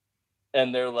him,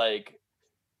 and they're like,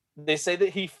 they say that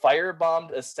he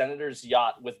firebombed a senator's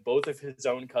yacht with both of his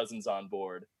own cousins on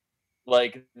board.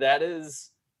 Like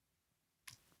that's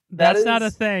not a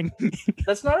thing.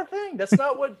 That's not a thing. That's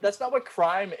not what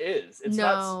crime is. It's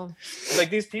not No. like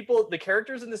these people. The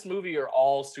characters in this movie are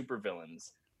all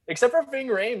supervillains, except for Ving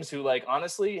Rhames, who like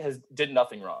honestly did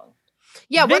nothing wrong.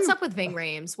 Yeah, what's Ving- up with Ving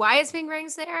Rhames? Why is Ving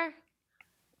Rhames there?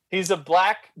 He's a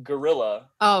black gorilla.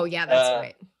 Oh, yeah, that's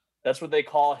right. That's what they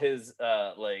call his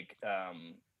radical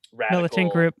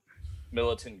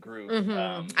Militant group.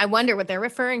 Mhm. I wonder what they're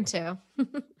referring to.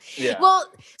 Yeah. Well,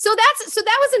 so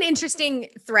that was an interesting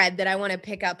thread that I want to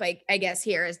pick up. I guess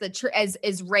here is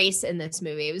as race in this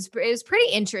movie. It was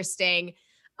pretty interesting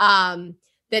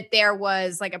that there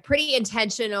was like a pretty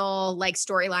intentional like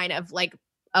storyline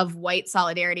of white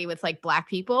solidarity with like black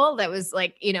people. That was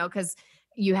like because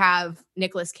you have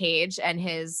Nicolas Cage and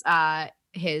his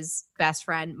best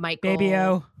friend Michael. Baby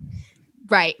O.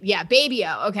 Right. Yeah. Baby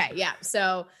O. Okay. Yeah.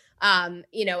 So, and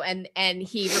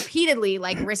he repeatedly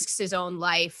like risks his own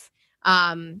life,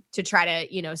 to try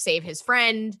to, save his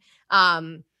friend.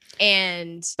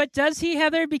 And But does he,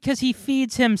 Heather? Because he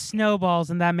feeds him snowballs,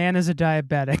 and that man is a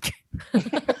diabetic.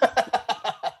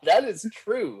 That is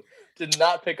true. Did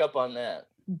not pick up on that.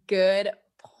 good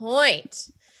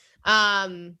point.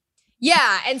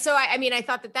 Yeah. And so, I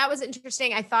thought that was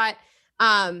interesting. I thought,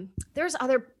 there's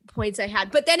other points I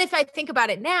had, but then if I think about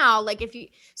it now, like if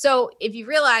you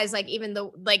realize like even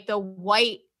the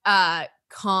white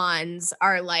cons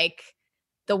are like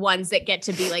the ones that get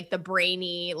to be like the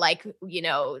brainy, like,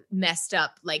 messed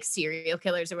up like serial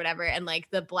killers or whatever. And like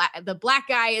the black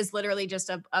guy is literally just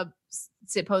a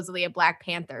supposedly a Black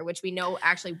Panther, which we know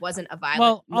actually wasn't a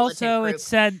violent militant also group. it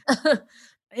said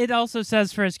it also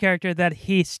says for his character that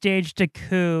he staged a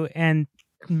coup and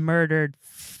murdered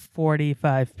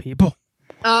 45 people.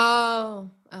 Oh.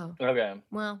 Okay.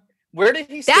 Well, Where did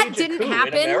he that stage a didn't coup?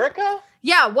 happen. In America?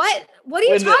 Yeah. What are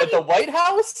you talking At the White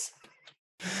House?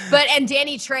 And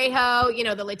Danny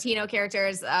Trejo, the Latino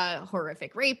characters,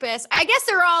 horrific rapist. I guess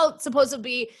they're all supposed to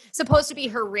be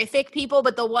horrific people,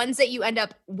 but the ones that you end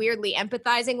up weirdly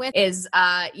empathizing with is,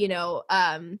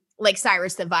 like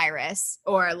Cyrus the Virus,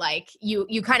 or like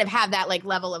you kind of have that like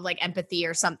level of like empathy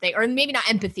or something, or maybe not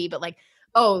empathy, but like,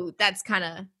 oh, that's kind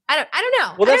of I don't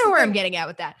know. Well, I that's don't know the where thing. I'm getting at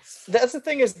with that. That's the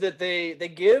thing, is that they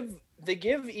give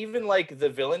even like the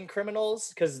villain criminals,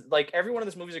 because like every one of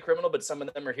these movies is a criminal, but some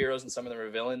of them are heroes and some of them are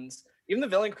villains. Even the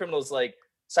villain criminals, like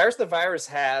Cyrus the Virus,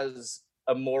 has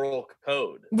a moral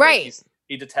code. Like, Right.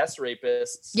 he detests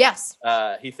rapists. Yes.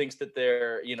 He thinks that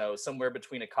they're somewhere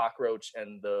between a cockroach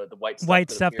and the white stuff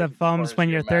White stuff appears that at the foams corners when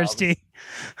of you're your mouths. thirsty.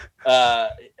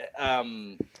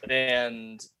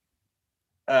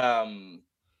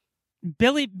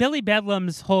 Billy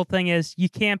Bedlam's whole thing is you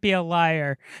can't be a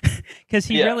liar, because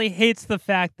he Yeah. really hates the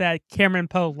fact that Cameron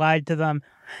Poe lied to them.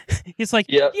 He's like,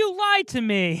 Yep. you lied to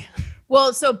me.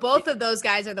 Well, so both of those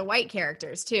guys are the white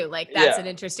characters too. Like that's Yeah. an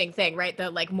interesting thing, right? The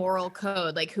like moral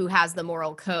code, like who has the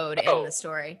moral code in Oh. the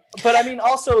story. But I mean,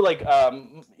 also like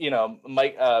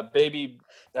Mike, baby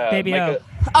Baby O. Micah-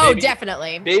 Oh, Baby-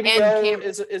 definitely. Baby And O Cam-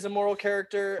 is a moral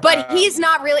character, but he's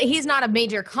not a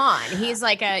major con.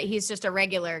 He's just a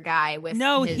regular guy with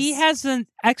No, his... he has an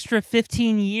extra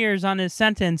 15 years on his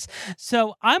sentence.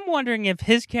 So I'm wondering if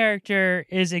his character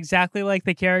is exactly like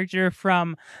the character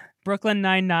from Brooklyn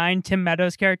Nine-Nine, Tim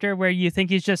Meadows' character, where you think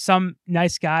he's just some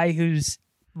nice guy who's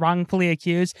wrongfully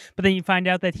accused, but then you find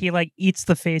out that he like eats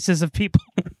the faces of people.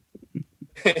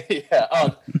 Yeah,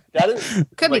 that is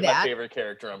Could be like my that. favorite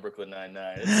character on Brooklyn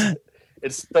Nine-Nine.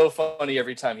 It's so funny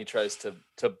every time he tries to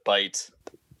bite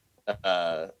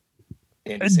Andy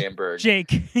Samberg.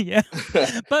 Jake, yeah.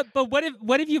 but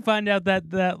what if you find out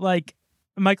that like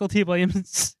Michael T.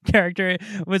 Williams' character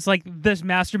was like this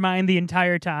mastermind the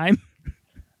entire time?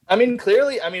 I mean,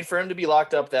 clearly, for him to be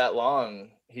locked up that long,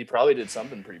 he probably did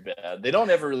something pretty bad. They don't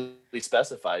ever really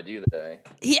specify, do they?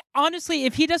 He honestly,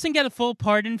 if he doesn't get a full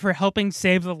pardon for helping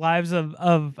save the lives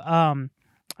of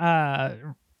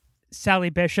Sally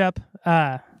Bishop,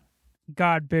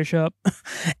 God Bishop,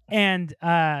 and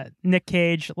Nick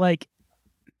Cage, like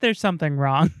there's something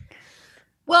wrong.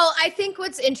 Well, I think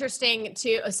what's interesting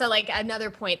too, so like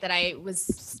another point that I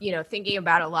was, thinking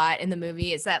about a lot in the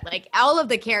movie is that like all of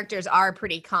the characters are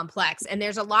pretty complex, and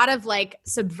there's a lot of like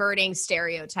subverting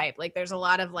stereotype. Like there's a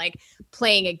lot of like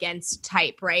playing against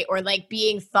type, right? Or like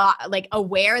being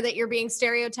aware that you're being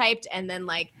stereotyped and then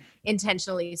like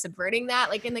intentionally subverting that,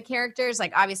 like in the characters.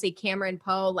 Like obviously Cameron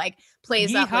Poe like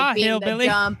plays up like being hillbilly.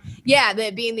 the dumb,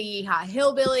 being the yeehaw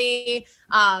hillbilly,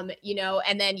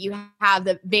 and then you have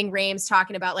the Ving Rhames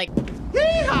talking about like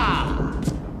Yeehaw!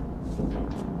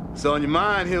 So on your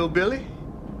mind, hillbilly?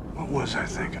 What was I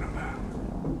thinking about?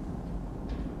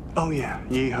 Oh, yeah,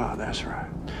 yeehaw, that's right.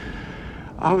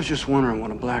 I was just wondering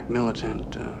what a black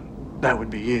militant, that would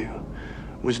be you,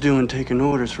 was doing taking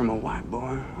orders from a white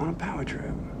boy on a power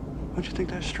trip. Don't you think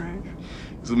that's strange?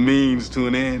 It's a means to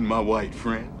an end, my white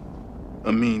friend.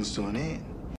 A means to an end.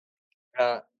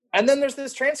 And then there's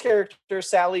this trans character,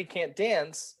 Sally Can't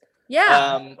Dance.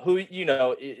 Yeah. Who,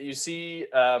 you see,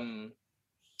 I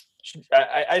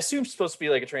assume she's supposed to be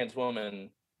like a trans woman.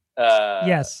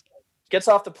 Yes. Gets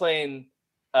off the plane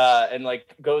and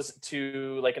like goes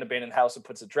to like an abandoned house and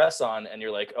puts a dress on, and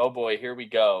you're like, oh boy, here we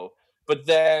go. But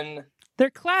then they're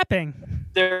clapping.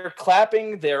 They're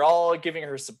all giving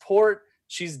her support.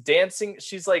 She's dancing.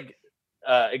 She's like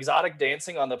exotic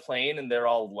dancing on the plane, and they're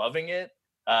all loving it.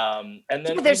 And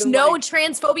then there's no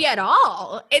transphobia at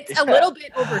all. It's a little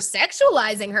bit over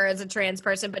sexualizing her as a trans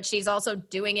person, but she's also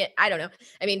doing it. I don't know.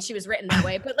 I mean, she was written that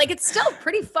way, but like it's still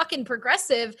pretty fucking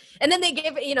progressive. And then they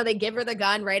give her the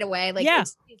gun right away. Like, yeah,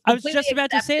 it's I was just about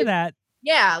to say that.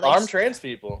 Yeah, like, armed trans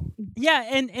people. Yeah,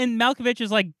 and Malkovich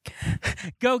is like,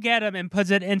 go get him, and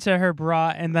puts it into her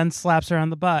bra and then slaps her on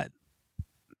the butt.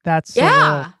 That's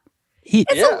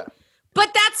but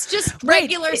that's just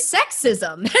regular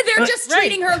sexism. They're just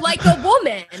treating her like a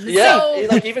woman. Yeah, so,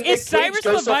 like even is Cyrus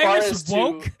the Virus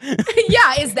woke?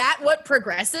 Yeah, is that what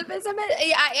progressivism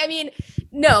is? I mean,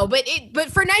 no, but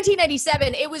for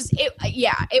 1997,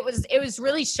 it was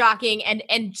really shocking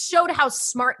and showed how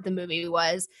smart the movie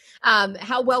was,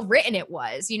 how well written it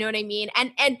was. You know what I mean?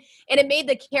 And it made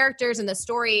the characters and the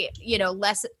story,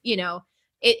 less,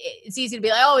 it's easy to be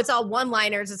like, oh, it's all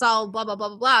one-liners, it's all blah, blah, blah,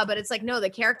 blah, blah. But it's like, no, the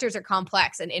characters are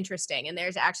complex and interesting. And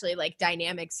there's actually like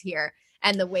dynamics here.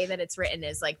 And the way that it's written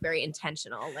is like very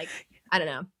intentional. Like, I don't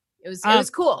know. It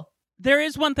was cool. There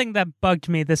is one thing that bugged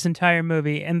me this entire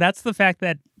movie, and that's the fact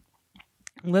that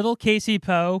little Casey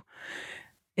Poe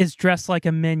is dressed like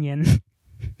a minion.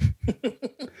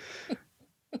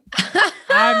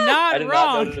 I'm not I did wrong.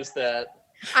 not notice that.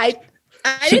 I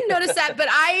didn't notice that, but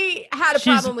I had a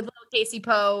problem with little Casey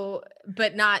Poe,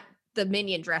 but not the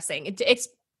minion dressing. She's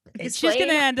going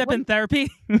to end up in therapy.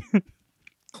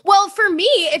 Well, for me,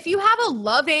 if you have a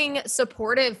loving,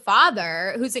 supportive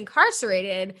father who's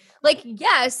incarcerated, like,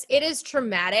 yes, it is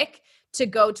traumatic to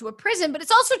go to a prison, but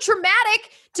it's also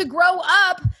traumatic to grow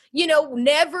up,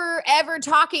 never ever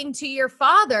talking to your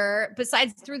father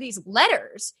besides through these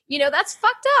letters. That's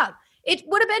fucked up. It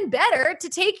would have been better to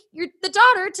take the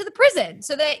daughter to the prison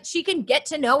so that she can get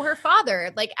to know her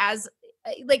father, I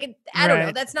don't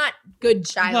know. That's not good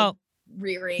child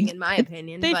rearing, in my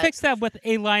opinion. They fixed that with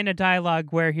a line of dialogue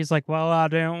where he's like, well, I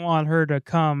didn't want her to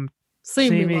come see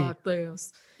me. Like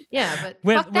this. Yeah, but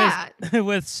fuck that.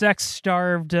 With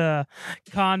sex-starved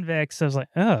convicts, I was like,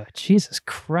 oh, Jesus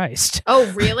Christ. Oh,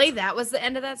 really? That was the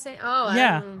end of that scene? Oh,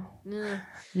 yeah.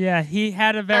 Yeah, he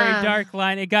had a very dark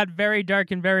line. It got very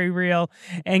dark and very real.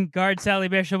 And guard Sally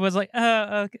Bishop was like,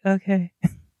 oh, okay.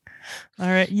 All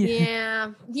right.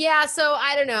 Yeah. Yeah, so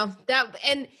I don't know.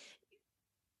 And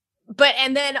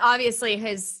then obviously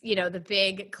his, the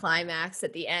big climax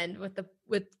at the end with the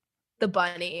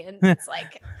bunny, and it's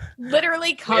like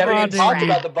literally covered. We haven't even talked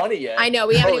about the bunny yet. I know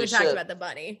we haven't Holy even talked about the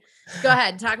bunny. Go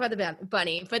ahead, talk about the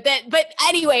bunny. But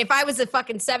anyway, if I was a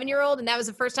fucking 7-year-old and that was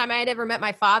the first time I had ever met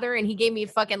my father, and he gave me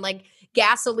fucking like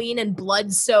gasoline and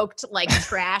blood soaked like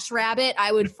trash rabbit,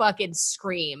 I would fucking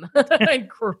scream and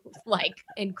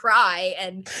cry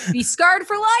and be scarred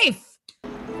for life.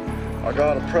 I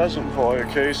got a present for you,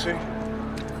 Casey.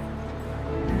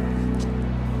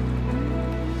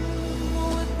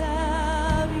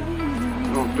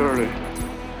 Oh, dirty.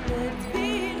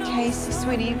 Casey,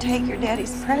 sweetie, you take your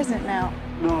daddy's present now.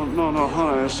 No,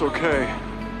 honey, it's okay.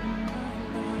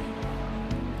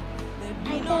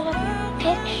 I got a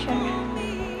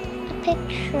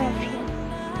picture of you.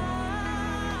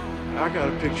 I got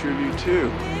a picture of you, too.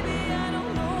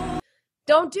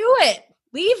 Don't do it.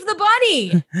 Leave the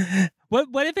bunny.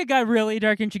 What if it got really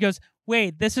dark and she goes,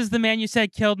 wait, this is the man you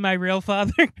said killed my real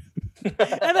father?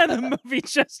 And then the movie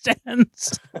just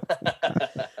ends.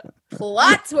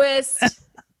 Plot twist.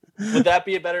 Would that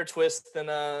be a better twist than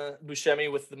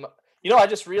Buscemi with the... I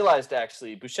just realized,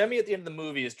 actually, Buscemi at the end of the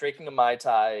movie is drinking a Mai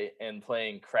Tai and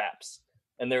playing craps.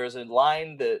 And there is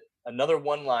another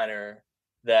one-liner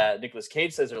that Nicolas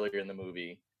Cage says earlier in the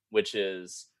movie, which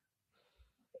is,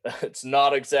 it's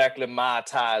not exactly Mai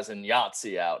Tais and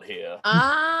Yahtzee out here.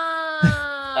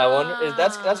 I wonder,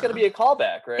 that's got to be a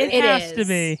callback, right? It has to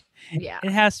be. Yeah.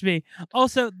 It has to be.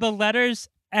 Also, the letters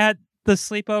at the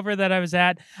sleepover that I was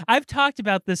at, I've talked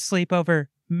about this sleepover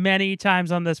many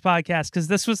times on this podcast because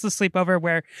this was the sleepover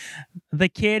where the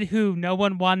kid who no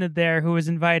one wanted there, who was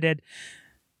invited,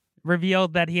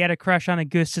 revealed that he had a crush on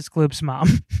Augustus Gloop's mom.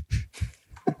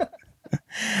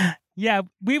 Yeah,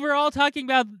 we were all talking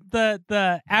about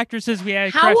the actresses we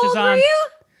had How crushes old on.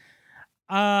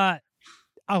 were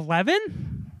you?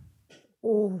 11?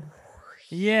 Oh.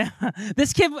 Yeah,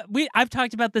 this kid, I've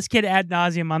talked about this kid ad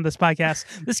nauseum on this podcast.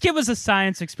 This kid was a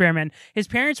science experiment. His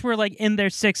parents were like in their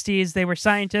 60s. They were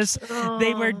scientists.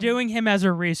 They were doing him as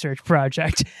a research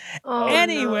project.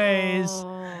 Anyways,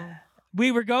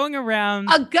 we were going around.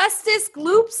 Augustus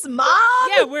Gloop's mom?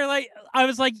 Yeah, I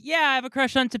was like, yeah, I have a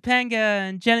crush on Topanga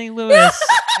and Jenny Lewis.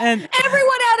 And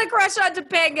everyone had a crush on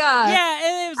Topanga. Yeah,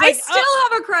 and it was like, I still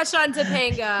have a crush on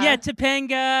Topanga. Yeah,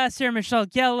 Topanga, Sarah Michelle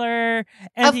Gellar,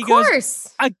 and of he course.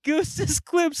 goes, Augustus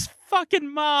Gloop's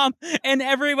fucking mom, and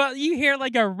everyone, you hear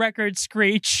like a record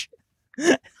screech.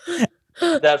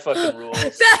 That fucking rules.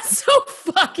 That's so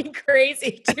fucking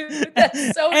crazy, dude.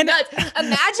 That's so nuts.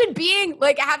 Imagine being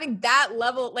like having that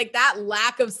level, like that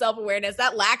lack of self-awareness,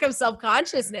 that lack of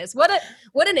self-consciousness. What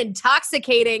an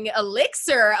intoxicating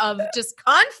elixir of just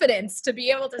confidence to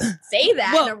be able to say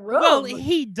that in a room. Well,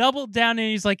 he doubled down and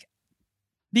he's like,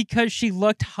 because she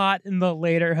looked hot in the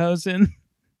Lederhosen.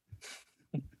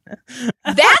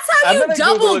 That's how you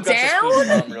double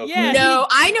down? Yeah, no,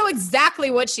 I know exactly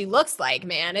what she looks like,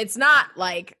 man. It's not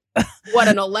like what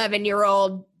an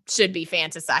 11-year-old should be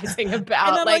fantasizing about.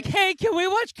 And I'm like, hey, can we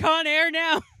watch Con Air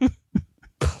now?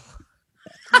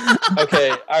 Okay,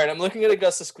 all right. I'm looking at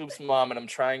Augustus Gloop's mom, and I'm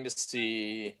trying to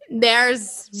see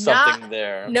there's something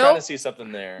there. I'm trying to see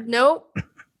something there. Nope.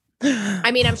 I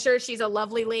mean, I'm sure she's a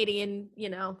lovely lady, and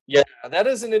Yeah, that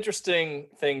is an interesting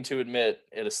thing to admit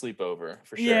at a sleepover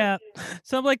for sure. Yeah.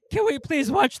 So I'm like, can we please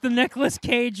watch the Nicolas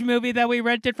Cage movie that we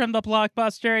rented from the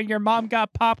Blockbuster and your mom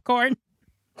got popcorn?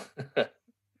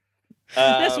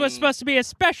 This was supposed to be a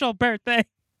special birthday.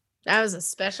 That was a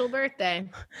special birthday.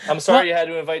 I'm sorry you had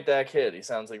to invite that kid. He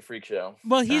sounds like a freak show.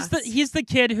 Well, he's the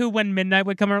kid who, when midnight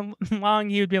would come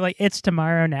along, he would be like, it's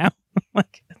tomorrow now.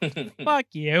 Like, fuck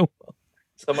you.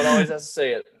 Someone always has to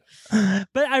say it.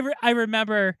 But I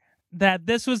remember that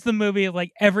this was the movie,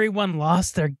 like, everyone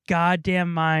lost their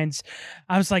goddamn minds.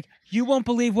 I was like, you won't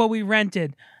believe what we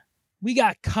rented. We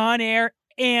got Con Air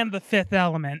and The Fifth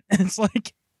Element. It's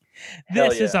like,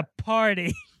 this is a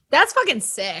party. That's fucking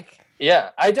sick.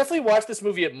 Yeah, I definitely watched this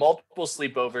movie at multiple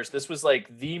sleepovers. This was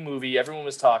like the movie. Everyone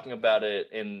was talking about it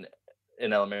in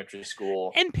elementary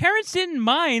school. And parents didn't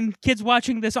mind kids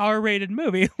watching this R-rated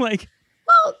movie. Like,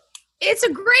 well, it's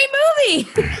a great movie.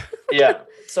 Yeah,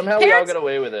 somehow we all got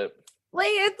away with it. Like,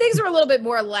 things were a little bit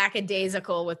more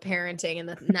lackadaisical with parenting in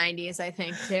the 90s, I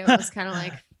think, too. It was kind of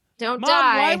like, don't Mom,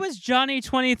 die. why was Johnny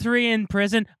 23 in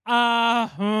prison?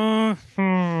 Never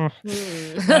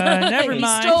He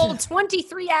mind. stole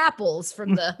 23 apples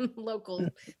from the local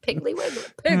Piggly Wiggly.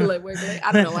 Piggly Wiggly.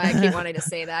 I don't know why I keep wanting to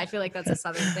say that. I feel like that's a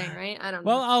Southern thing, right? I don't know.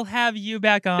 Well, I'll have you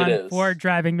back on for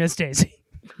driving Miss Daisy.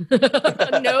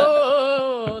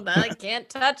 No, I can't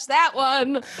touch that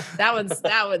one.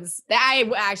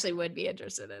 I actually would be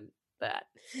interested in that.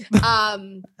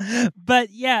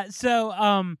 But yeah, so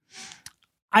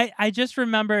I just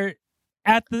remember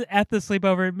at the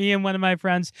sleepover, me and one of my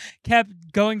friends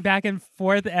kept going back and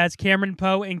forth as Cameron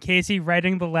Poe and Casey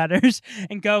writing the letters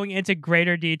and going into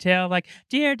greater detail. Like,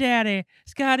 dear Daddy,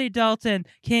 Scotty Dalton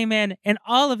came in and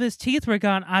all of his teeth were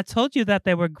gone. I told you that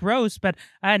they were gross, but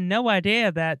I had no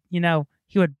idea that,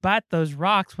 he would bite those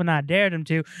rocks when I dared him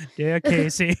to. Dear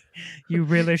Casey, you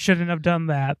really shouldn't have done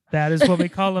that. That is what we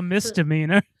call a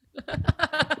misdemeanor.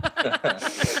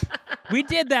 We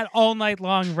did that all night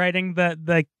long, writing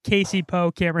the Casey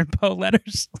Poe, Cameron Poe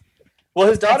letters. Well,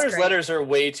 his daughter's letters are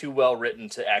way too well written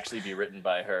to actually be written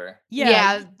by her.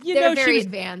 Yeah, they're very she was,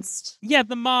 advanced. Yeah,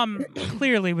 the mom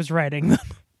clearly was writing them.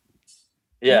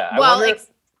 Yeah, well,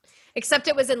 except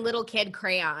it was in little kid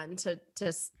crayon to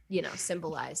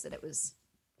symbolize that it was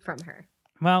from her.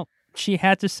 Well, she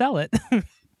had to sell it.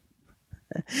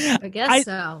 I guess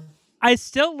so. I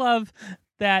still love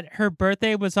that her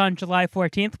birthday was on July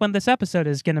 14th when this episode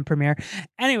is going to premiere.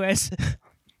 Anyways.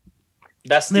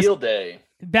 Bastille Day.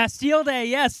 Bastille Day,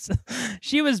 yes.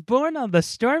 She was born on the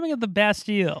storming of the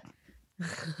Bastille.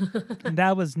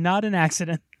 That was not an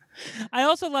accident. I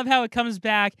also love how it comes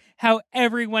back, how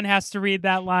everyone has to read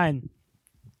that line.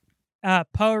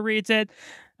 Poe reads it.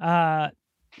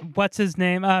 What's his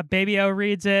name? Baby O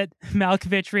reads it.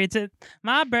 Malkovich reads it.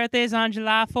 My birthday's on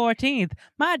July 14th.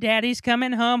 My daddy's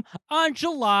coming home on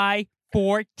July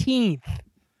 14th.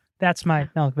 That's my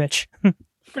Malkovich.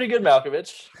 Pretty good,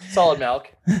 Malkovich. Solid Malk.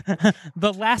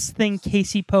 The last thing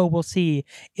Casey Poe will see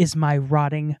is my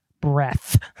rotting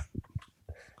breath.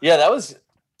 Yeah, that was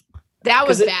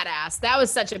badass. That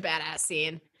was such a badass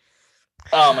scene.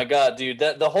 Oh my god, dude.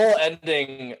 The whole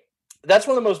ending, that's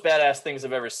one of the most badass things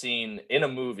I've ever seen in a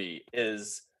movie,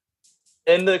 is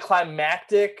in the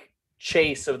climactic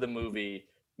chase of the movie.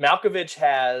 Malkovich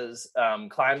has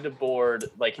climbed aboard,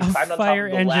 like he climbed on top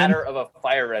of the ladder of a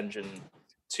fire engine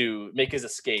to make his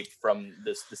escape from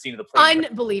the scene of the plane.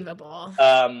 Unbelievable.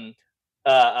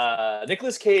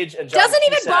 Nicolas Cage and John doesn't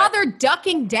even Cusack, bother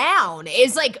ducking down.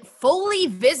 Is like fully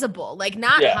visible, like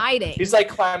not hiding. He's like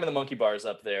climbing the monkey bars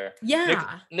up there.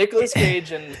 Yeah. Nicolas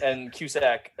Cage and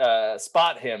Cusack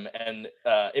spot him and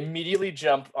immediately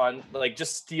jump on, like,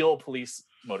 just steal police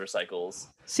motorcycles.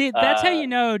 See, that's how you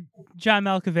know John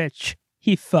Malkovich.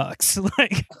 He fucks.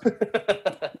 Like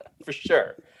for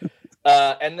sure.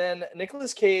 And then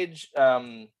Nicolas Cage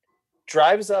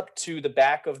drives up to the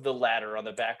back of the ladder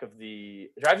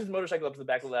drives his motorcycle up to the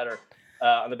back of the ladder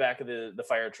on the back of the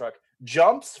fire truck,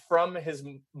 jumps from his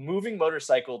moving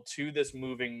motorcycle to this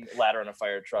moving ladder on a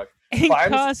fire truck. And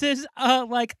causes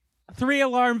like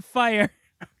 3-alarm fire.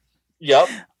 Yep.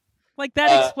 Like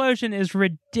that explosion is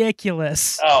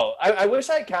ridiculous. Oh, I wish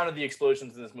I counted the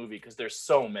explosions in this movie because there's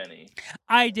so many.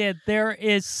 I did. There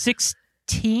is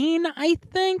 16, I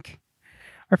think.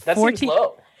 Or that 14. Seems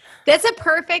low. That's a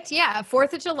perfect,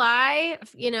 4th of July,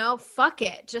 fuck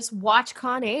it. Just watch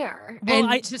Con Air. Well,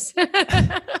 that's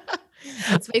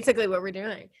basically what we're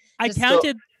doing. I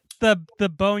counted the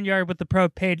boneyard with the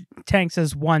propane tanks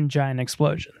as one giant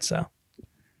explosion, so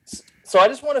I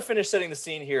just want to finish setting the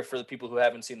scene here for the people who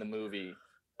haven't seen the movie.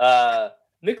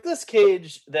 Nicolas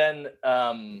Cage then,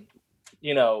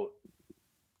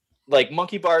 like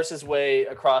monkey bars his way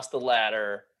across the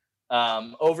ladder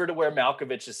over to where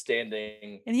Malkovich is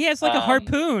standing. And he has like a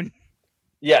harpoon.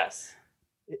 Yes.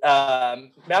 He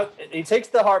takes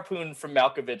the harpoon from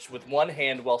Malkovich with one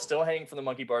hand while still hanging from the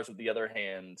monkey bars with the other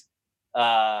hand.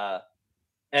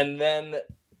 And then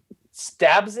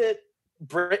stabs it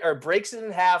or breaks it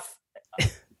in half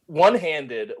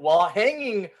one-handed while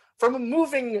hanging from a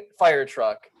moving fire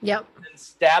truck. Yep. And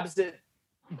stabs it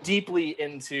deeply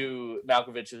into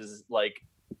Malkovich's like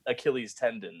Achilles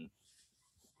tendon.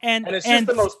 And it's just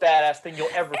the most badass thing you'll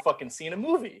ever fucking see in a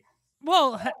movie.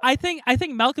 Well, I think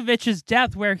Malkovich's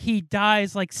death, where he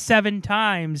dies like 7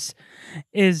 times,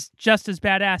 is just as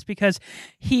badass because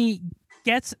he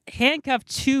gets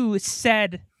handcuffed to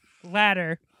said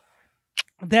ladder.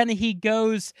 Then he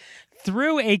goes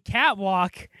through a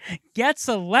catwalk, gets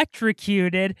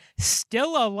electrocuted,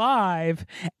 still alive,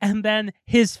 and then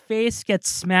his face gets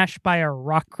smashed by a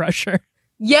rock crusher.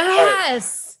 Yes.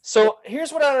 Right. So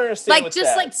here's what I don't understand. Like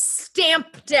just like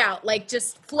stamped out, like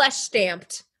just flesh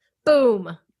stamped.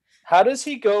 Boom. How does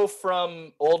he go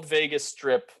from Old Vegas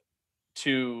Strip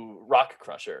to Rock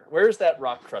Crusher? Where's that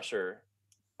Rock Crusher?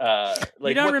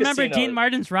 You don't remember Dean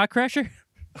Martin's Rock Crusher?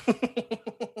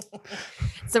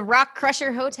 It's a Rock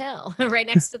Crusher Hotel right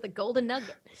next to the Golden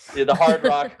Nugget. Yeah, the Hard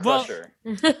Rock Crusher.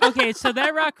 Okay, so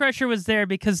that Rock Crusher was there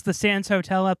because the Sands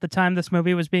Hotel at the time this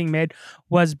movie was being made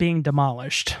was being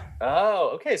demolished.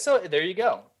 Oh, okay. So there you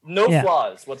go. No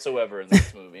flaws whatsoever in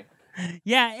this movie.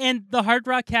 Yeah, and the Hard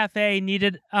Rock Cafe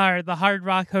the Hard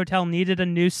Rock Hotel needed a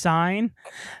new sign.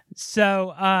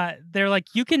 So they're like,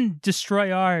 you can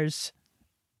destroy ours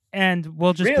and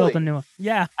we'll just build a Really? new one.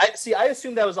 Yeah. I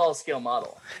assumed that was all a scale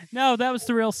model. No, that was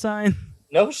the real sign.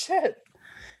 No shit.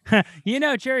 You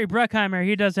know, Jerry Bruckheimer,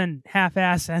 he doesn't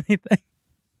half-ass anything.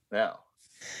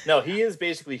 No, he is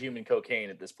basically human cocaine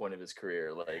at this point of his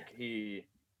career. Like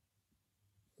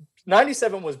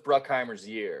 97 was Bruckheimer's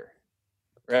year,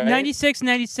 right? 96,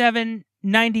 97,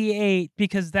 98,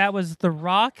 because that was The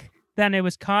Rock, then it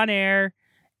was Con Air,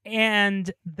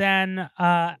 and then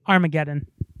Armageddon.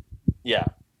 Yeah.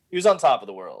 He was on top of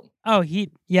the world. Oh,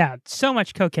 so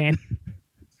much cocaine.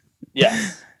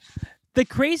 Yes. The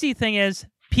crazy thing is,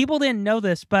 people didn't know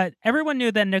this, but everyone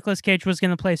knew that Nicolas Cage was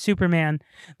going to play Superman.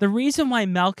 The reason why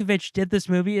Malkovich did this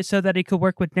movie is so that he could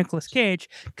work with Nicolas Cage,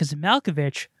 because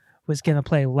Malkovich was going to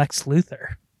play Lex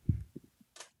Luthor.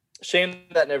 Shame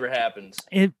that never happened.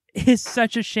 It is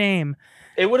such a shame.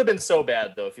 It would have been so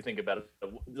bad, though, if you think about it.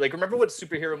 Like, remember what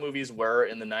superhero movies were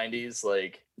in the 90s?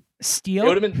 Like, Steel? It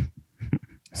would have been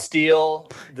Steel,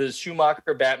 the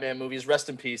Schumacher Batman movies. Rest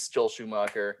in peace, Joel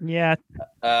Schumacher. Yeah.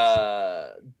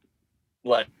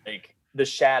 Like The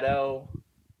Shadow,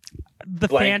 The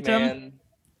Blank Phantom. Man,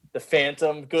 The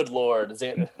Phantom. Good Lord.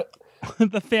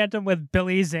 The Phantom with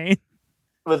Billy Zane.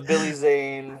 With Billy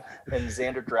Zane and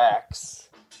Xander Drax.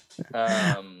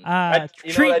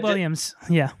 Treat Williams.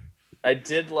 Yeah. I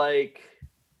did like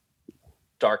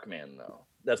Darkman, though.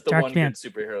 That's the one good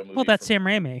superhero movie. Well, that's Sam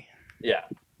Raimi. Yeah.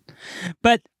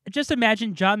 But just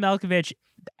imagine John Malkovich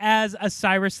as a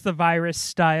Cyrus the Virus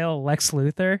style Lex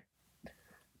Luthor.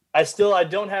 I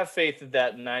don't have faith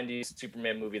that 90s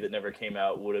Superman movie that never came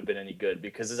out would have been any good,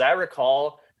 because as I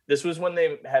recall, this was when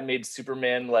they had made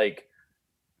Superman like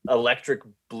electric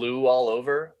blue all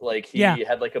over. Like he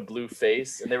had like a blue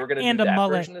face, and they were going to do that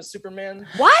version of Superman.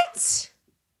 What?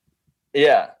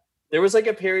 Yeah. There was like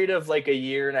a period of like a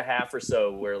year and a half or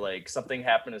so where like something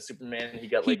happened to Superman and he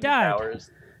got like new powers.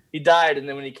 He died, and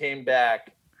then when he came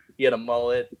back, he had a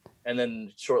mullet, and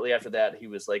then shortly after that he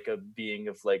was like a being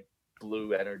of like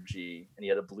blue energy, and he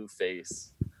had a blue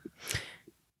face.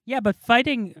 Yeah, but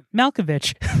fighting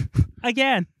Malkovich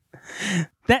again.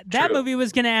 That movie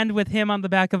was going to end with him on the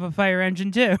back of a fire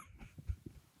engine too.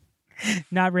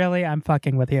 Not really. I'm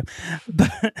fucking with you.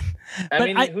 But I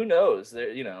mean, who knows?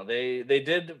 They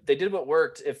did what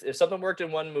worked. If something worked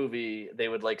in one movie, they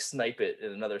would like snipe it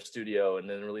in another studio and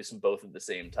then release them both at the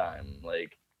same time.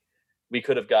 Like we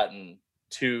could have gotten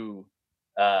 2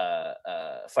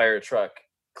 fire truck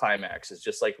climaxes,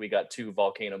 just like we got 2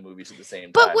 volcano movies at the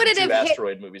same time. But would it 2 have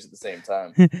asteroid movies at the same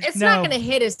time? It's not going to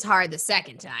hit as hard the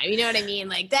second time. You know what I mean?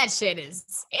 Like that shit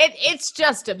it's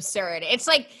just absurd. It's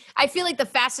like, I feel like the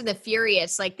Fast and the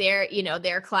Furious, like their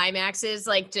climaxes,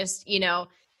 like just,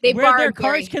 they where their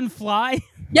cars can fly.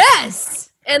 Yes.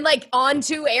 And like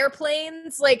onto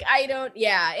airplanes, like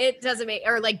it doesn't make,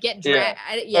 or like get dragged.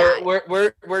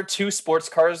 Or where 2 sports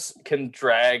cars can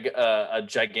drag a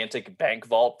gigantic bank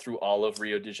vault through all of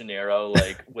Rio de Janeiro,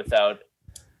 like without,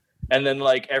 and then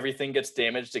like everything gets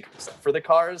damaged except for the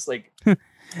cars, like.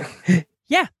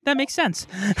 Yeah, that makes sense.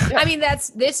 I mean,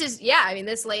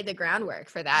 this laid the groundwork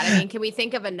for that. I mean, can we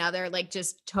think of another like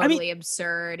just totally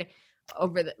absurd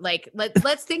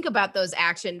let's think about those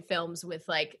action films with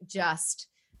like just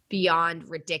beyond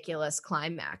ridiculous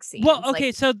climax scenes. Well,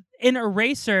 okay, so in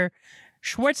Eraser,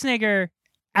 Schwarzenegger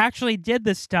actually did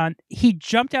this stunt. He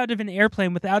jumped out of an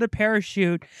airplane without a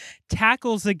parachute,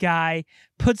 tackles a guy,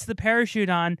 puts the parachute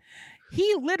on.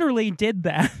 He literally did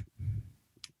that.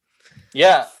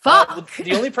 Yeah. Fuck.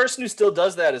 The only person who still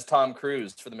does that is Tom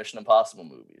Cruise for the Mission Impossible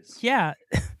movies. Yeah.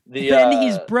 Then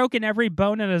he's broken every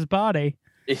bone in his body.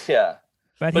 Yeah.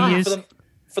 But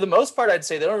for the most part, I'd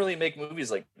say they don't really make movies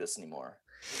like this anymore.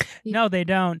 No, they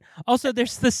don't. Also,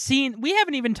 there's the scene we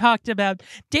haven't even talked about.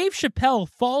 Dave Chappelle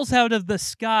falls out of the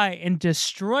sky and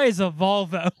destroys a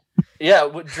Volvo. Yeah,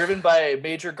 driven by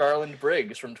Major Garland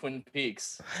Briggs from Twin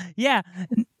Peaks. Yeah.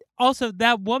 Also,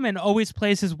 that woman always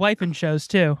plays his wife in shows,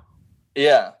 too.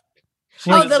 Yeah.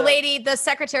 The lady, the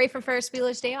secretary from Ferris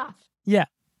Bueller's Day Off. Yeah.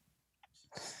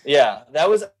 Yeah, that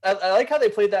was. I like how they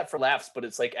played that for laughs, but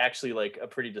it's like actually like a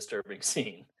pretty disturbing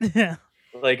scene. Yeah.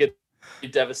 Like a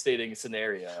devastating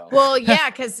scenario. Well,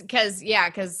 yeah, because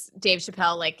Dave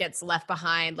Chappelle like gets left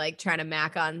behind, like trying to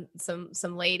mac on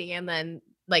some lady, and then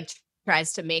like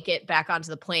tries to make it back onto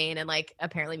the plane, and like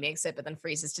apparently makes it, but then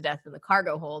freezes to death in the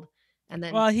cargo hold, and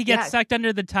then he gets sucked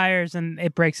under the tires and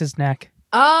it breaks his neck.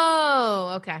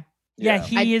 Oh, okay. Yeah,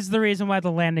 he is the reason why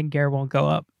the landing gear won't go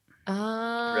up.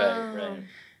 Oh, right.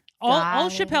 all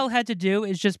Got it. Chappelle had to do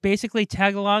is just basically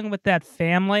tag along with that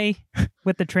family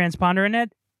with the transponder in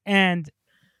it, and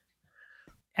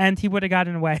he would have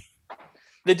gotten away.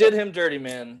 They did him dirty,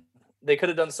 man. They could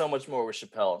have done so much more with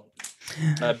Chappelle.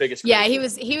 My biggest Yeah,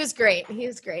 criticism. he was great. He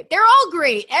was great. They're all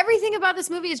great. Everything about this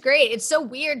movie is great. It's so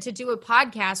weird to do a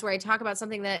podcast where I talk about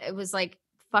something that it was like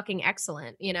fucking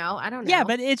excellent, you know? I don't know. Yeah,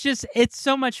 but it's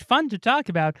so much fun to talk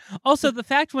about. Also, the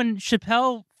fact when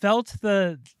Chappelle fell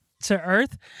to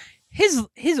Earth,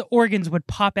 his organs would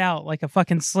pop out like a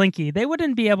fucking slinky. They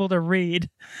wouldn't be able to read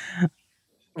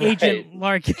Agent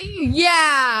Larkin.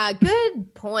 Yeah,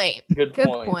 good point. Good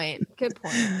point.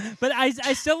 But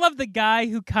I still love the guy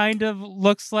who kind of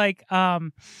looks like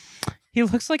he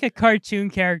looks like a cartoon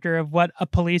character of what a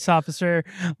police officer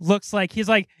looks like. He's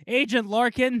like, Agent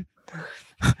Larkin,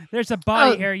 there's a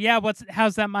body here. Yeah,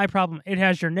 how's that my problem? It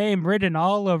has your name written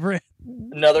all over it.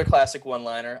 Another classic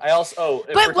one-liner. I also,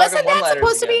 if But we're wasn't talking that one-liners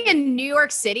supposed to be again- in New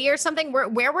York City or something? Where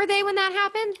were they when that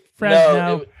happened? Fresno.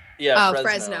 No, yeah, oh,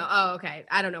 Fresno. Oh, okay.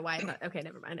 I don't know why I thought. Okay,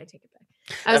 never mind. I take it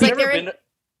back. I was I've like, never they're been in. to-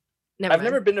 Never I've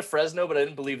mind. never been to Fresno, but I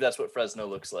didn't believe that's what Fresno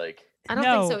looks like. I don't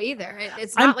No. think so either.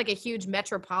 It's I'm- not like a huge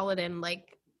metropolitan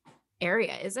like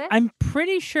area, is it? I'm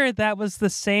pretty sure that was the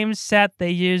same set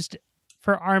they used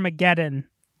for Armageddon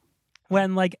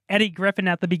when like Eddie Griffin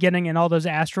at the beginning and all those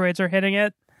asteroids are hitting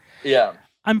it. Yeah.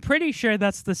 I'm pretty sure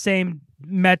that's the same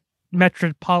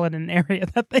metropolitan area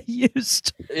that they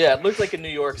used. Yeah, it looked like a New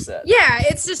York set. Yeah,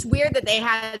 it's just weird that they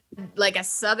had like a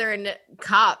southern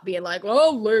cop being like,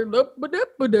 "Oh,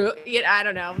 I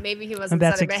don't know. Maybe he wasn't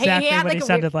That's southern, but exactly he had what like he a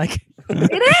sounded weird, like.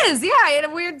 It is, yeah. He had a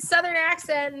weird southern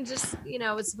accent and just,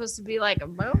 was supposed to be like a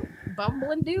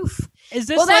bumbling doof. Is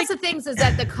this Well, that's like the things is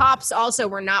that the cops also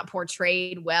were not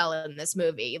portrayed well in this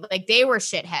movie. Like they were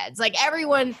shitheads. Like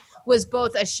everyone was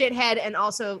both a shithead and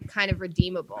also kind of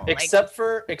redeemable. Except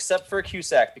for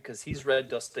Cusack, because he's read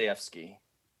Dostoevsky.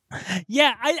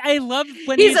 Yeah, I love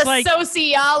when he's he's a like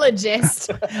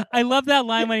sociologist. I love that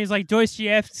line when he's like,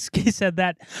 Dostoevsky said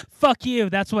that, fuck you.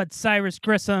 That's what Cyrus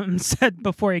Grissom said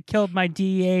before he killed my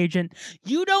DEA agent.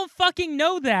 You don't fucking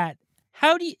know that.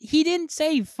 How do you, he didn't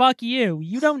say fuck you.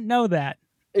 You don't know that.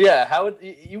 Yeah, how would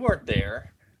you weren't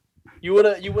there? You would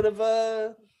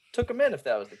have took him in if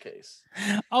that was the case.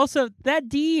 Also, that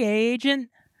DEA agent,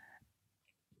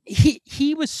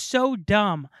 he was so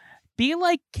dumb. Be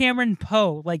like Cameron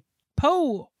Poe. Like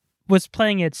Poe was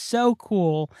playing it so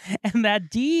cool, and that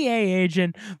DEA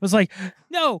agent was like,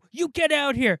 "No, you get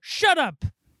out here! Shut up,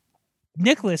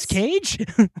 Nicolas Cage!"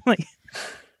 Like,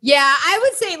 Yeah, I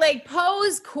would say like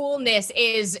Poe's coolness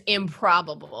is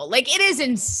improbable. Like it is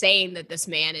insane that this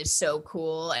man is so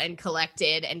cool and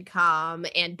collected and calm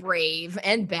and brave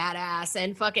and badass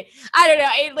and fucking I don't know.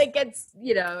 It like it's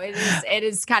it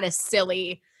is kind of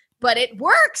silly, but it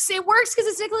works. It works because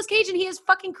it's Nicolas Cage and he has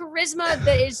fucking charisma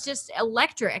that is just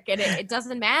electric and it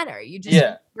doesn't matter. You just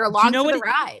you're along for the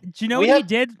ride. Do you know what he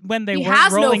did when they He weren't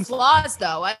has rolling? no flaws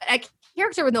though. A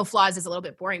character with no flaws is a little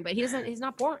bit boring, but he's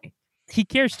not boring. He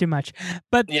cares too much.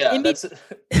 But Yeah,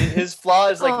 his flaw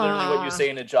is like literally what you say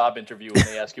in a job interview when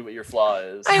they ask you what your flaw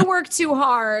is. I work too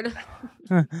hard.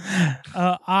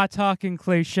 I talk in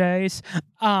cliches.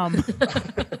 I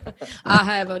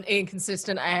have an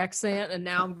inconsistent accent, and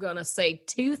now I'm gonna say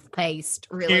toothpaste.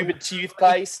 Really,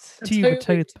 toothpaste.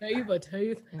 Toothpaste.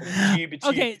 Toothpaste.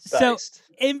 Okay, so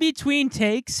in between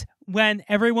takes, when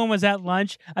everyone was at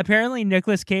lunch, apparently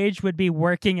Nicolas Cage would be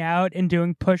working out and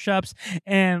doing push-ups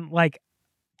and like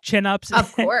chin-ups.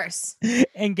 Of course.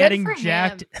 And Good getting for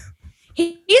jacked. him.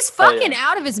 He's fucking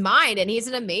out of his mind, and he's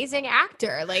an amazing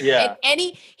actor. Like, Yeah.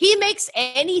 he makes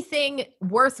anything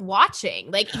worth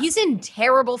watching. Like, he's in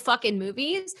terrible fucking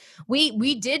movies.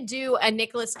 We did do a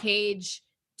Nicolas Cage.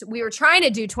 We were trying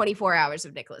to do 24 hours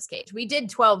of Nicolas Cage. We did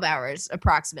 12 hours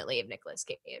approximately of Nicolas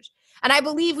Cage. And I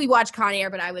believe we watched Con Air,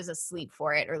 but I was asleep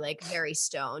for it or like very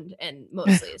stoned and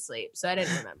mostly asleep. So I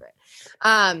didn't remember it.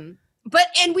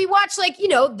 And we watched like,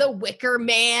 The Wicker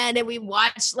Man, and we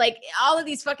watched like all of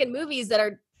these fucking movies that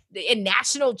are in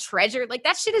National Treasure. Like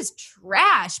that shit is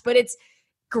trash, but it's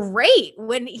great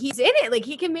when he's in it. Like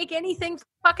he can make anything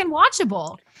fucking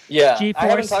watchable. Yeah, G-force. I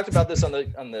haven't talked about this on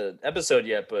the episode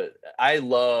yet, but I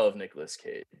love Nicolas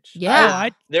Cage. Yeah.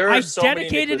 I so many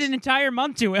dedicated Nicolas- an entire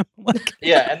month to him.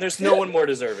 Yeah, and there's no one more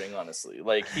deserving, honestly.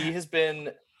 Like he has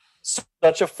been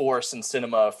such a force in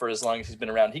cinema for as long as he's been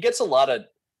around. He gets a lot of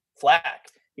flack.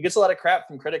 He gets a lot of crap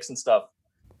from critics and stuff.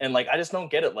 And like I just don't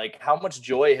get it. Like how much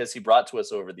joy has he brought to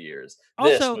us over the years?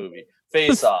 Also- This movie,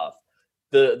 Face Off,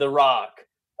 The Rock,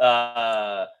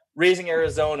 Raising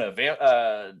Arizona,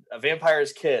 A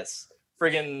Vampire's Kiss,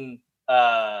 friggin'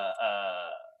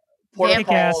 Port of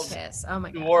Vampire Call, Kiss. Oh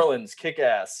my New god. Orleans,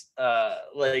 Kick-Ass,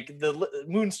 like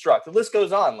Moonstruck. The list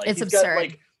goes on. Like It's he's absurd. got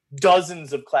like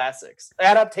dozens of classics,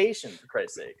 adaptations for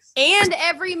Christ's sakes. And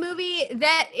every movie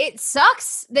that it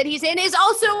sucks that he's in is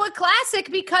also a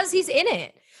classic because he's in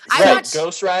it. I watched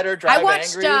Ghost Rider, Drive I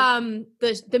watched Angry.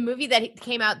 the movie that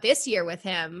came out this year with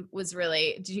him was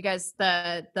really. Did you guys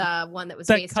the one that was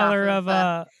The based color off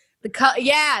of the color?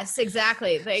 Yes,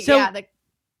 exactly. So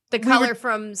The color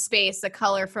from space, the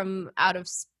color from out of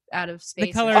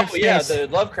space. Color or of Oh yeah, Space. the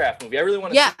Lovecraft movie. I really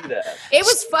want to Yeah. see that. It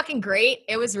was fucking great.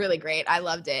 It was really great. I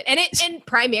loved it. And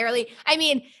primarily, I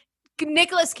mean,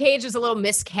 Nicolas Cage is a little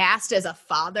miscast as a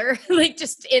father, like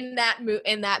just in that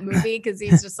movie because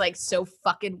he's just like so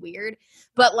fucking weird.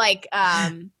 But like,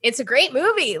 it's a great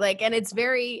movie. Like, and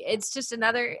it's just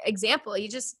another example.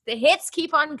 The hits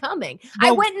keep on coming.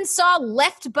 I Well- went and saw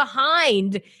Left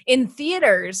Behind in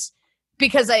theaters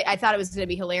because I thought it was going to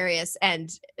be hilarious,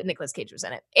 and Nicolas Cage was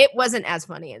in it. It wasn't as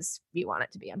funny as you want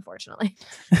it to be, unfortunately.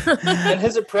 And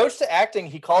his approach to acting,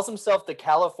 he calls himself the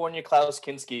California Klaus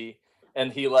Kinski,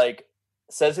 and he like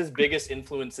says his biggest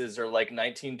influences are like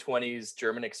 1920s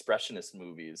German expressionist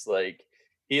movies. Like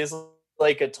he is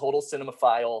like a total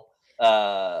cinemaphile,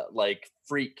 like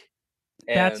freak.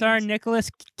 That's our And-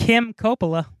 Nicholas Kim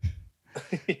Coppola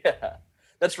yeah,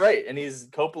 that's right. And he's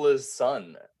Coppola's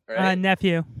son, right?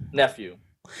 nephew. Nephew.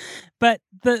 But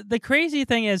the crazy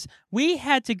thing is, we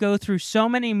had to go through so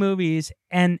many movies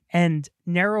and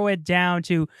narrow it down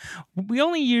to. We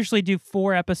only usually do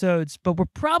 4 episodes, but we're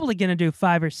probably gonna do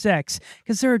 5 or 6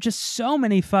 because there are just so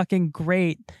many fucking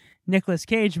great Nicolas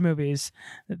Cage movies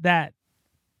that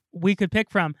we could pick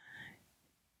from.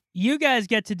 You guys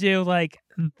get to do like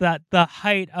the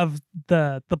height of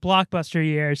the blockbuster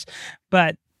years,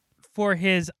 but for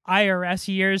his IRS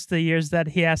years, the years that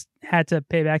he had to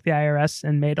pay back the IRS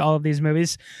and made all of these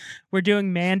movies, we're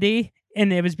doing Mandy,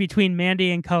 and it was between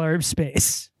Mandy and Color of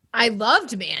Space. I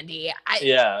loved Mandy.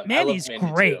 Yeah, Mandy's I love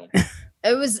Mandy great. too.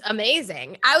 It was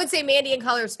amazing. I would say Mandy and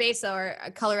Color of Space or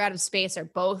Color Out of Space are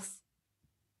both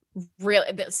really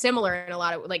similar in a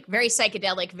lot of like very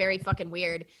psychedelic, very fucking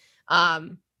weird,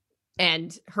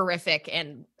 and horrific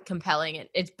and compelling.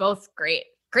 It's both great.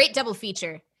 Great double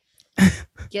feature.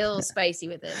 Get a little spicy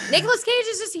with it. Nicolas Cage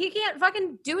is just, he can't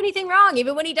fucking do anything wrong.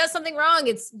 Even when he does something wrong,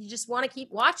 it's you just want to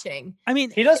keep watching. I mean,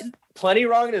 He does plenty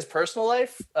wrong in his personal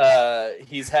life.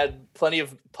 He's had plenty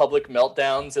of public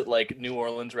meltdowns at like New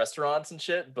Orleans restaurants and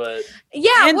shit, but Yeah,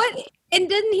 And- and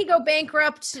didn't he go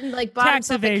bankrupt and like bought Tax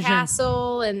himself evasion. a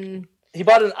castle and he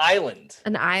bought an island.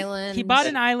 an island? he bought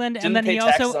an island, Didn't and then pay he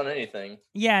taxes also on anything.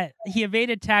 he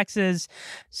evaded taxes.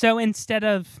 So instead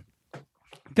of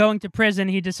going to prison,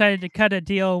 he decided to cut a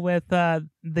deal with the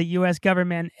U.S.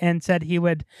 government and said he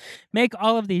would make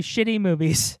all of these shitty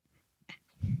movies.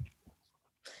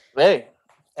 Hey,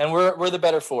 and we're the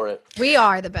better for it. We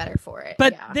are the better for it.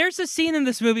 But yeah. there's a scene in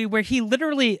this movie where he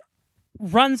literally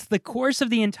runs the course of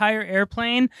the entire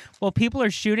airplane while people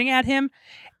are shooting at him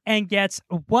and gets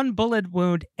 1 bullet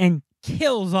wound and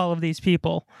kills all of these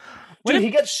people. What Dude, if-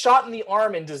 he gets shot in the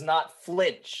arm and does not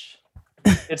flinch.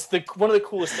 It's one of the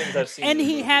coolest things I've seen. and in a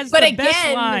he movie. has But the best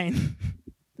again- line.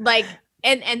 like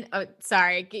and oh,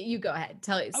 sorry, you go ahead.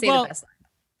 Say Well, the best line.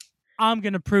 I'm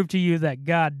going to prove to you that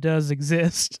God does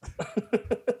exist.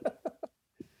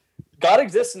 God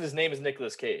exists and his name is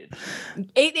Nicolas Cage.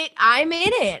 I'm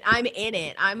in it. I'm in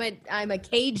it. I'm a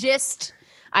cageist.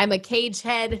 I'm a cage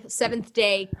head. Seventh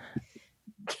Day.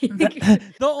 The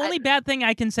only bad thing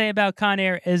I can say about Con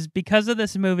Air is because of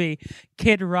this movie,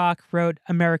 Kid Rock wrote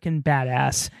American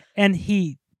Badass, and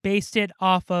he based it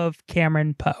off of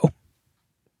Cameron Poe.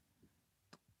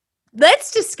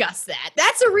 Let's discuss that.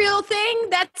 That's a real thing.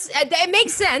 It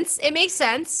makes sense. It makes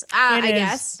sense. I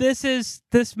guess.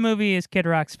 This movie is Kid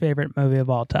Rock's favorite movie of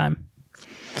all time.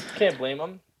 Can't blame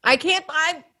him.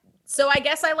 So I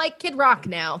guess I like Kid Rock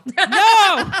now.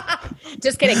 No,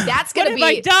 Just kidding. That's what gonna have be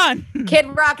I done? Kid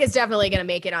Rock is definitely gonna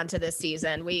make it onto this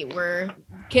season.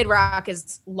 Kid Rock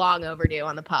is long overdue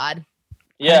on the pod.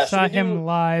 Yeah, I saw should we him do-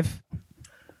 live.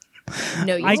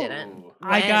 No, you I- didn't.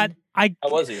 How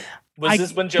was he? Was I-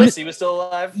 this when Josie was still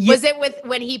alive? Was it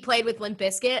when he played with Limp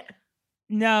Bizkit?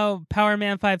 No, Power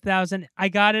Man 5000. I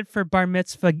got it for bar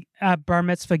mitzvah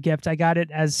gift. I got it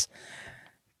as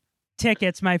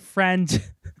tickets. My friend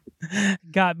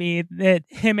got me that.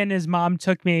 Him and his mom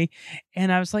took me,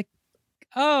 and I was like,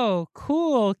 "Oh,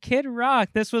 cool, Kid Rock."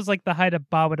 This was like the height of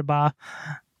Ba Wada Ba.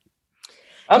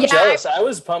 I'm Yeah, jealous. I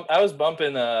was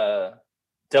bumping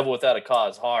Devil Without a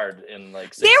Cause hard in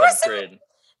like 6th, There was 7th grade.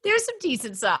 There's some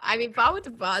decent songs. I mean, Ba with the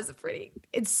Ba is a pretty.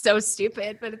 It's so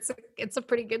stupid, but it's a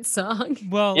pretty good song.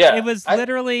 Well, Yeah, it was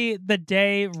literally the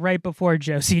day right before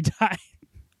Josie died.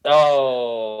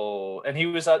 Oh, and he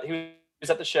was at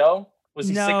the show. Was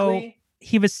he sickly?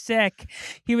 He was sick.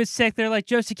 He was sick. They're like,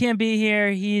 Josie can't be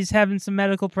here. He's having some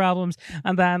medical problems.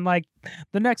 And then, like,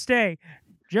 the next day,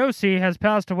 Josie has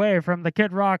passed away from the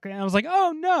Kid Rock. And I was like,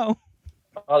 oh, no.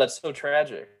 Oh, that's so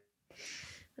tragic.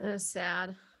 That was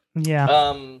sad.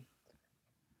 Yeah.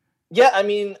 Yeah, I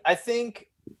mean, I think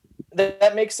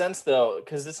that makes sense, though,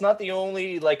 because it's not the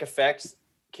only, like, effects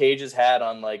Cage has had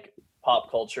on, like, pop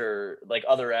culture, like,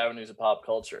 other avenues of pop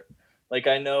culture. Like,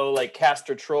 I know, like,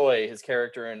 Castor Troy, his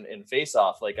character in Face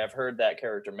Off, like, I've heard that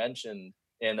character mentioned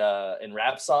in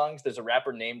rap songs. There's a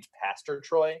rapper named Pastor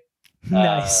Troy.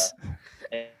 Nice.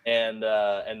 And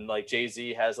like,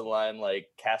 Jay-Z has a line like,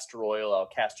 Castor Oil, I'll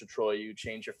Castor Troy you,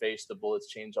 change your face, the bullets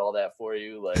change all that for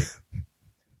you. Like,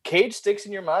 Cage sticks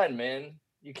in your mind, man.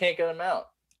 You can't get him out.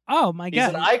 Oh, my God. He's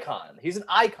an icon. He's an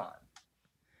icon.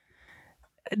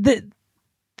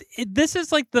 This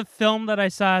is like the film that I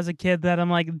saw as a kid that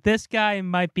I'm like, this guy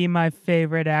might be my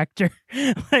favorite actor.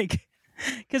 Like,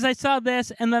 because I saw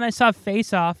this and then I saw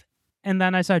Face Off and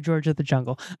then I saw George of the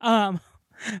Jungle.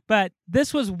 But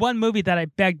this was one movie that I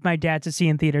begged my dad to see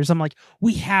in theaters. I'm like,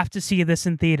 we have to see this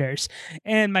in theaters.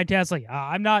 And my dad's like,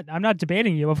 I'm not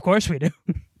debating you. Of course we do.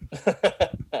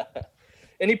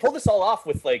 And he pulled this all off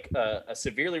with like a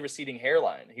severely receding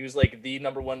hairline. He was like the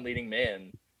number one leading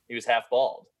man. He was half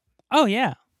bald. Oh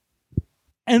yeah.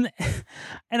 And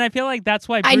I feel like that's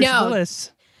why Bruce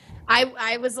Willis.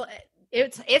 I was.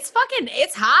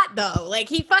 It's hot though. Like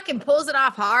he fucking pulls it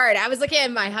off hard. I was looking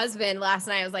at my husband last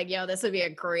night. I was like, yo, this would be a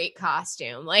great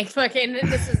costume. Like fucking,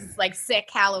 this is like sick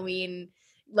Halloween.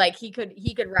 Like he could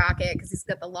rock it because he's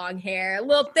got the long hair, a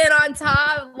little thin on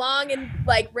top, long and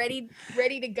like ready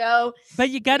to go. But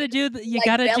you got to do you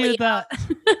got to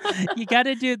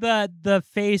do the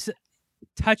face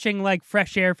touching like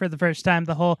fresh air for the first time.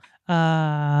 The whole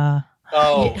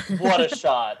Oh, what a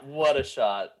shot! What a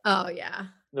shot! Oh yeah.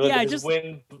 The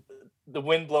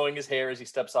wind blowing his hair as he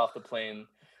steps off the plane.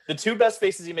 The two best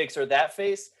faces he makes are that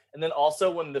face, and then also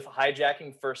when the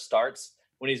hijacking first starts,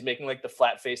 when he's making like the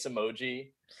flat face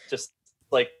emoji, just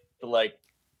like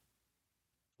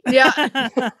yeah,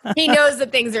 he knows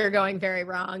that things are going very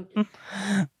wrong.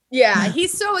 Yeah,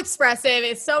 he's so expressive.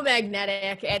 It's so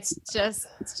magnetic. It's just,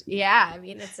 yeah. I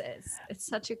mean, it's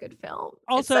such a good film.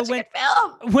 Also,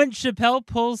 when Chappelle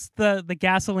pulls the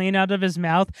gasoline out of his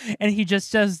mouth and he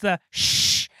just does the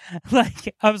shh,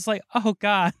 like I was like, oh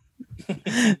God.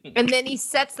 And then he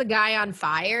sets the guy on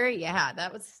fire. Yeah,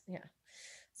 that was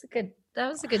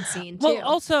a good scene too. Well,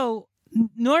 also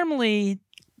normally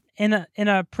in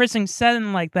a prison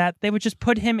setting like that, they would just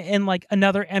put him in like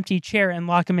another empty chair and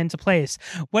lock him into place.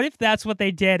 What if that's what they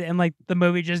did and like the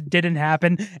movie just didn't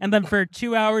happen? And then for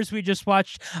 2 hours, we just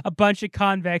watched a bunch of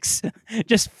convicts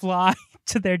just fly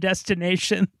to their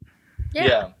destination.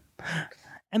 Yeah.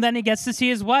 And then he gets to see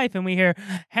his wife and we hear,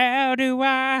 how do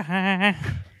I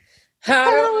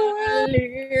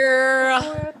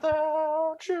live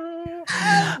without you?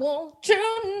 I want to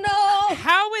know.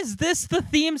 How is this the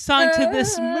theme song to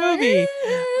this movie?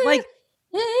 Like,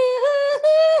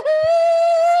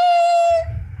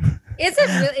 is it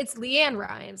really? It's Leanne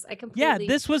Rimes. Yeah,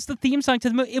 this was the theme song to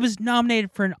the movie. It was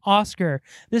nominated for an Oscar.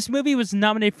 This movie was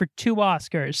nominated for 2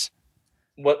 Oscars.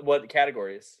 What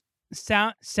categories?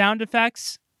 Sound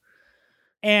effects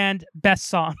and best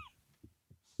song.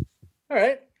 All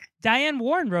right. Diane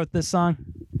Warren wrote this song.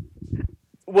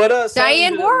 What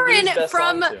Diane Warren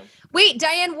from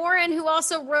Diane Warren, who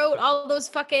also wrote all those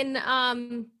fucking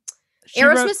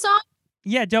Aerosmith songs?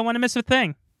 Yeah, Don't Want to Miss a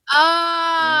Thing.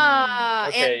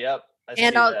 Okay, yep. I see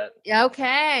that.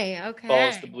 Okay.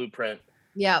 Follows the blueprint.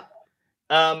 Yep.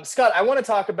 Scott, I want to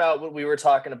talk about what we were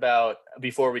talking about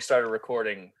before we started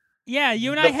recording. Yeah,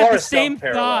 you and I have the same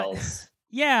thought. Parallels.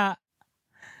 Yeah.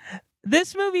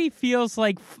 This movie feels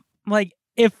like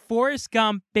if Forrest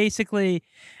Gump basically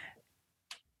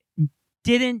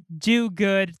didn't do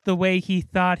good the way he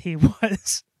thought he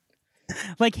was.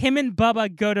 Like him and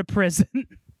Bubba go to prison.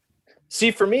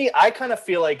 See, for me, I kind of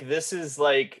feel like this is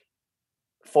like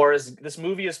this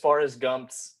movie is Forrest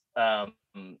Gump's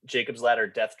Jacob's Ladder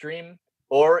Death Dream,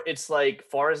 or it's like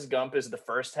Forrest Gump is the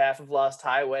first half of Lost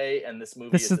Highway and this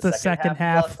movie is the second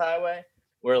half of Lost Highway,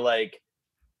 where like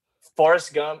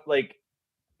Forrest Gump, like,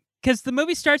 because the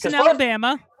movie starts in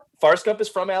Alabama. Forrest Gump is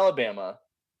from Alabama.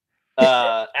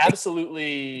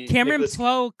 Absolutely. Cameron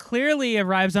Poe clearly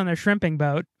arrives on a shrimping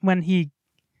boat when he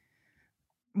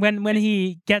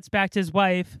gets back to his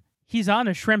wife. He's on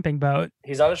a shrimping boat.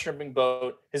 He's on a shrimping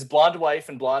boat. His blonde wife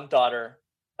and blonde daughter,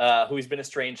 who he's been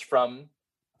estranged from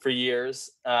for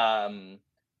years.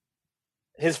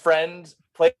 His friend,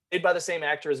 played by the same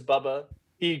actor as Bubba,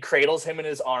 he cradles him in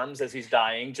his arms as he's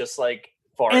dying, just like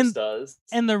Forrest does.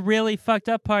 And the really fucked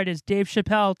up part is Dave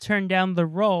Chappelle turned down the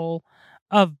role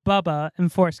of Bubba in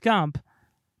Forrest Gump.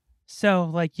 So,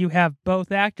 like, you have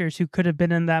both actors who could have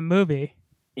been in that movie.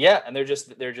 Yeah, and they're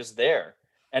just there.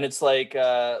 And it's like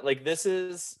this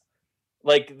is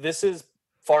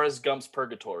Forrest Gump's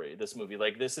purgatory, this movie.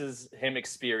 Like, this is him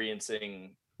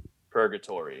experiencing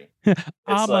purgatory.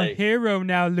 I'm a hero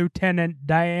now, Lieutenant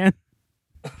Dan.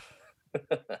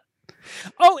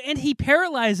 Oh, and he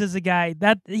paralyzes a guy.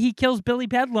 That he kills Billy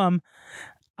Bedlam,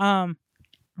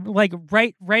 like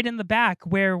right in the back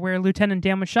where Lieutenant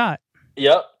Dan was shot.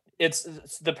 Yep,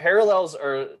 it's the parallels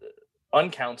are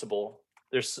uncountable.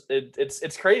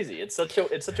 It's crazy. It's such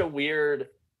a weird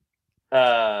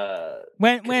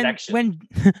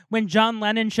when John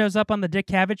Lennon shows up on the Dick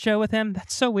Cavett show with him.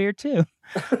 That's so weird too.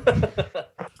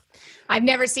 I've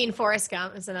never seen Forrest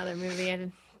Gump. It's another movie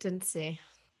I didn't see.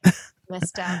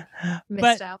 Missed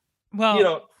out.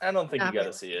 Well, I don't think you got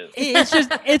to see it. It's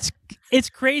just it's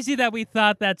crazy that we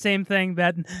thought that same thing.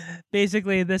 That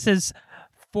basically this is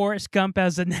Forrest Gump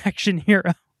as an action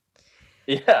hero.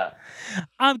 Yeah.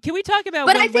 Can we talk about?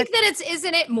 But I think that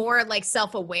isn't it more like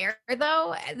self-aware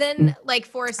though than like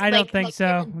Forrest? I don't think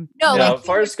so. No,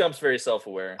 Forrest Gump's very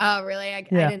self-aware. Oh, really? I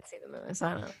didn't see the movie, so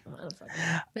I don't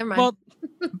never mind. Well,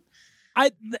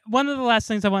 one of the last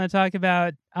things I want to talk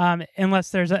about,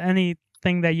 unless there's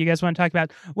anything that you guys want to talk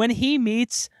about, when he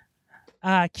meets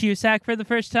Cusack for the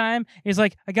first time, he's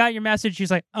like, "I got your message."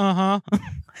 He's like, "Uh-huh."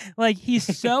 Like,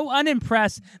 he's so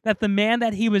unimpressed that the man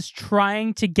that he was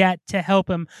trying to get to help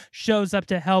him shows up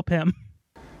to help him.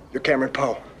 You're Cameron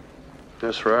Poe.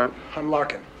 That's right. I'm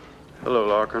Larkin. Hello,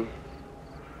 Larkin.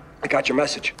 I got your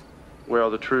message. Where are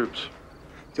the troops?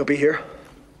 They'll be here?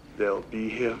 They'll be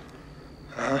here.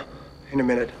 Uh-huh. In a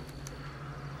minute.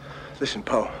 Listen,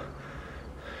 Poe.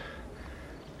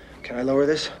 Can I lower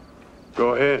this?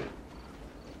 Go ahead.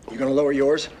 You gonna lower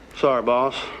yours? Sorry,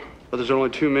 boss, but there's only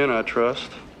two men I trust.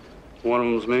 One of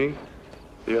them's me,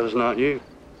 the other's not you.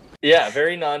 Yeah,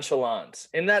 very nonchalant.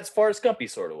 In that Forrest Gumpy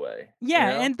sort of way.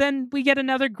 Yeah, you know? And then we get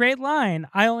another great line.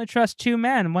 I only trust two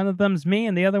men. One of them's me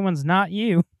and the other one's not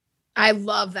you. I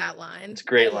love that line. It's a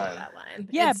great I love line. that line.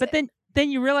 Yeah, but then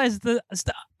you realize the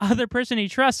other person he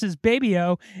trusts is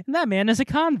Baby-O, and that man is a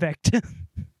convict.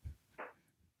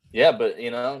 Yeah, but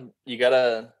you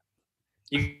gotta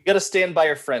stand by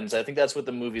your friends. I think that's what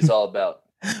the movie's all about.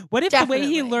 What if the way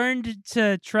he learned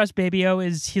to trust Baby-O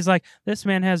is he's like, this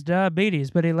man has diabetes,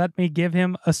 but he let me give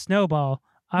him a snowball.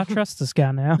 I trust this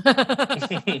guy now.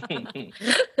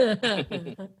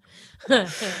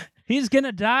 He's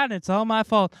gonna die and it's all my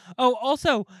fault. Oh,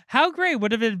 also, how great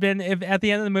would have it been if at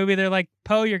the end of the movie they're like,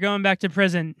 Poe, you're going back to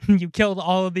prison. You killed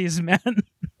all of these men.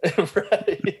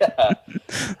 Right, yeah.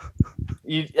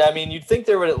 You'd think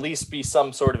there would at least be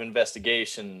some sort of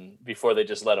investigation before they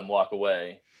just let him walk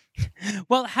away.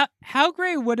 Well, how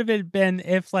great would have it been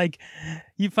if, like,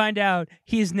 you find out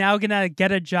he's now gonna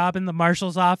get a job in the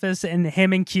marshal's office and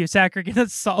him and Cusack are gonna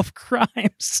solve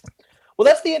crimes. Well,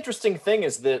 that's the interesting thing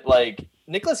is that, like,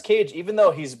 Nicolas Cage, even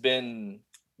though he's been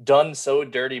done so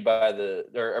dirty by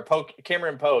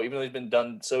Cameron Poe, even though he's been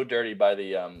done so dirty by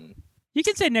the you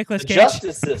can say Nicolas Cage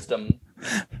justice system,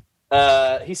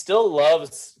 he still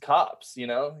loves cops. You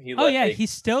know, he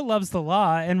still loves the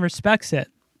law and respects it.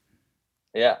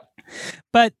 Yeah.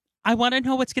 But I want to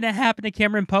know what's going to happen to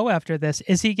Cameron Poe after this.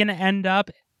 Is he going to end up,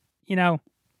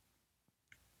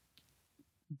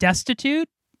 destitute?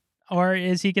 Or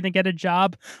is he going to get a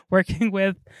job working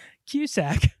with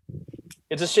Cusack?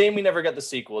 It's a shame we never got the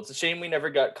sequel. It's a shame we never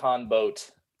got Con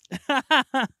Boat.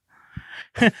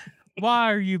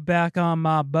 Why are you back on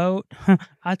my boat?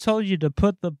 I told you to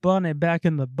put the bunny back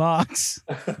in the box.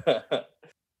 How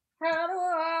do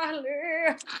I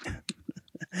live?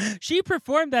 She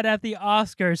performed that at the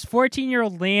Oscars.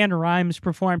 14-year-old Leanne Rimes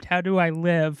performed How Do I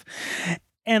Live?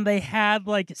 And they had,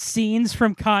 like, scenes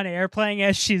from Con Air playing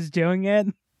as she's doing it.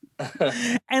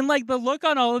 And, like, the look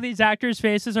on all of these actors'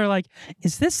 faces are like,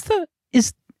 is this the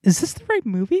right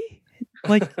movie?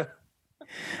 Like,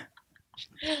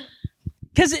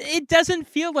 because it doesn't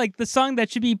feel like the song that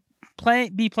should be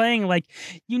playing. Like,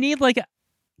 you need, like,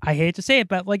 I hate to say it,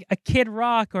 but like a Kid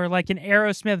Rock or like an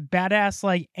Aerosmith badass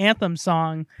like anthem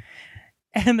song,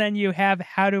 and then you have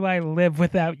How Do I Live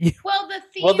Without You?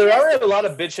 Well, there are a lot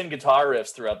of bitchin' guitar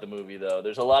riffs throughout the movie, though.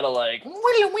 There's a lot of like,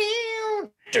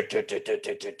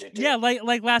 yeah,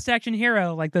 like Last Action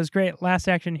Hero, like those great Last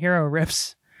Action Hero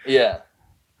riffs. Yeah.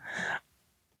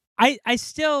 I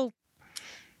still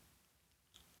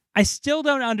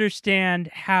don't understand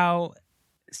how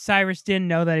Cyrus didn't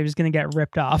know that he was going to get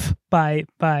ripped off by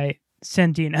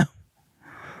Sandino.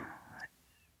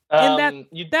 And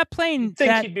that plane, You'd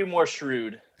think he'd be more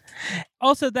shrewd.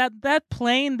 Also, that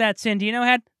plane that Sandino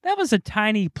had, that was a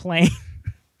tiny plane.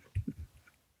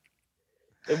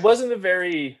 It wasn't a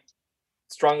very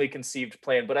strongly conceived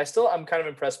plan, but I'm kind of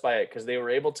impressed by it because they were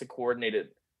able to coordinate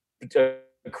it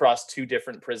across 2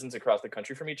 different prisons across the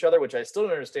country from each other, which I still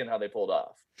don't understand how they pulled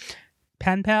off.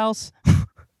 Pen pals?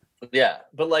 Yeah,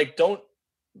 but don't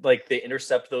they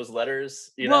intercept those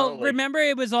letters, Well, remember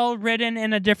it was all written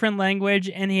in a different language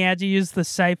and he had to use the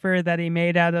cipher that he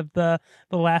made out of the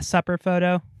Last Supper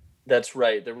photo? That's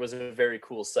right. There was a very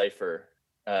cool cipher.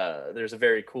 There's a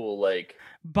very cool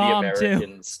bomb the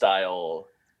American style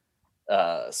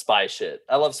spy shit.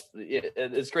 I love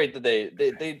it's great that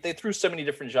they threw so many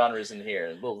different genres in here.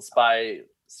 Little spy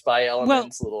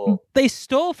elements, they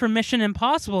stole from Mission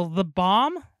Impossible. The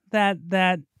bomb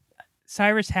that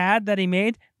Cyrus had that he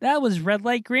made, that was red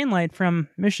light, green light from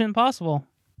Mission Impossible.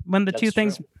 When the two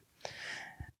things.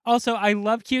 Also, I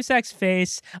love Cusack's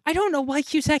face. I don't know why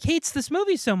Cusack hates this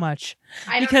movie so much.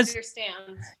 I don't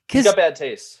understand. He's got bad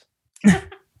taste.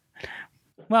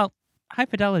 Well, High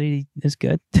Fidelity is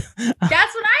good. That's what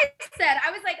I said.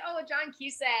 I was like, oh, John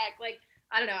Cusack.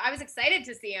 I don't know. I was excited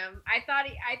to see him. I got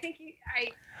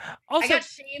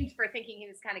shamed for thinking he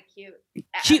was kind of cute.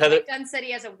 Dunn said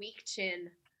he has a weak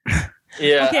chin.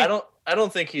 Yeah, okay. I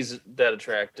don't think he's that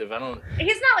attractive.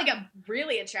 He's not a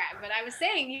really attractive, but I was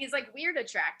saying he's weird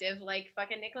attractive, like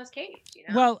fucking Nicolas Cage,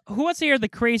 Well, who wants to hear the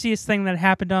craziest thing that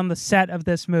happened on the set of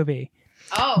this movie?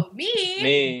 Oh,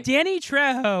 me. Danny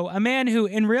Trejo, a man who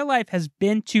in real life has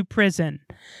been to prison.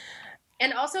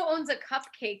 And also owns a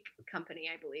cupcake company,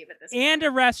 I believe, at this point.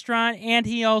 A restaurant, and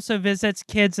he also visits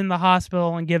kids in the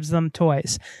hospital and gives them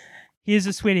toys. He's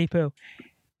a sweetie poo.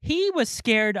 He was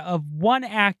scared of one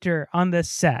actor on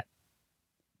this set.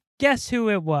 Guess who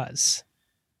it was?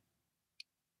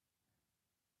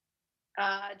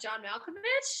 John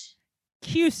Malkovich?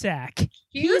 Cusack.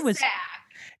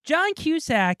 John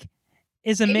Cusack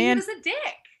is a man. He was a dick.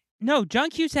 No,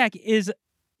 John Cusack is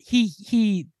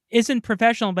he isn't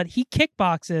professional, but he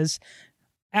kickboxes.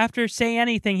 After Say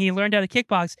Anything, he learned how to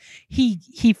kickbox.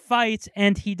 He fights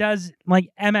and he does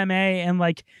MMA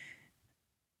and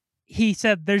he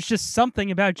said there's just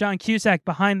something about John Cusack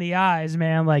behind the eyes,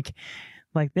 man. Like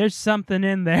there's something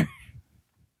in there.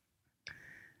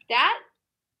 That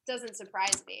doesn't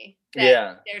surprise me.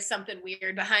 There's something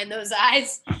weird behind those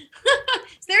eyes.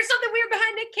 There's something weird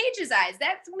behind Nick Cage's eyes.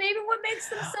 That's maybe what makes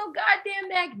them so goddamn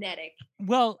magnetic.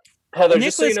 Well, Heather,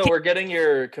 just so you know, we're getting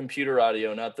your computer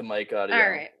audio, not the mic audio. All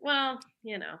right. Well,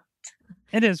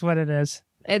 it is what it is.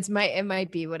 It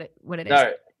might be what it is. All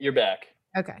right, you're back.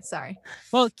 Okay, sorry.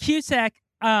 Well, Cusack,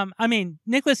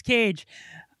 Nicolas Cage,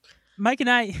 Mike and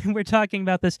I were talking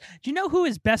about this. Do you know who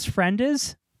his best friend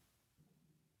is?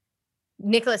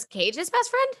 Nicolas Cage's best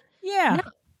friend? Yeah.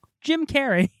 No. Jim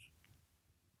Carrey.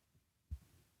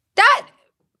 That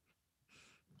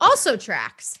also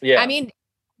tracks. Yeah.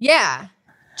 Yeah.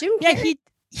 Jim Carrey. Yeah,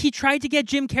 he tried to get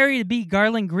Jim Carrey to be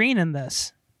Garland Green in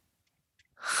this.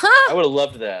 Huh? I would have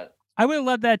loved that. I would have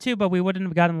loved that too, but we wouldn't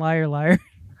have gotten Liar Liar.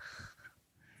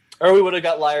 Or we would have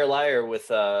got Liar Liar with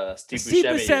Steve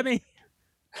Buscemi.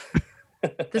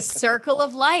 The circle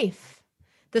of life.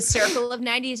 The circle of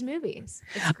 90s movies.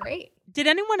 It's great. Did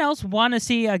anyone else want to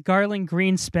see a Garland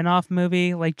Green spin-off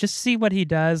movie? Just see what he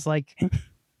does?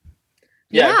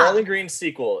 Yeah, Garland Green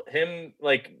sequel. Him,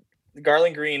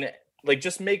 Garland Green,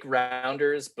 just make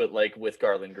Rounders, but, with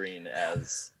Garland Green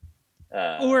as...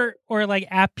 Or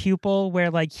Apt Pupil, where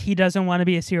he doesn't want to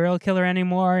be a serial killer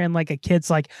anymore, and a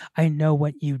kid's I know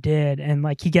what you did, and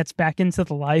he gets back into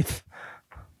the life.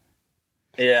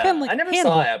 Yeah, I never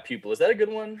saw Apt Pupil. Is that a good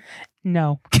one?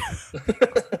 No.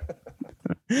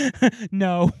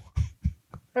 No.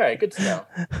 All right, good to know.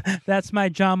 That's my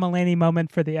John Mulaney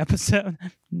moment for the episode.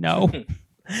 No.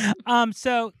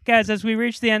 So guys, as we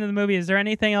reach the end of the movie, is there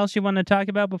anything else you want to talk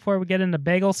about before we get into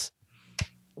bagels?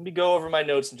 Let me go over my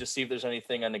notes and just see if there's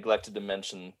anything I neglected to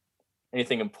mention,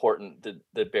 anything important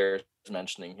that bears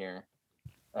mentioning here.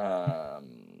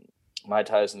 Mai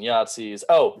Tais and Yahtzees.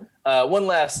 One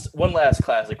last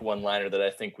classic one-liner that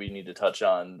I think we need to touch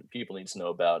on, people need to know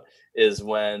about, is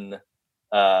when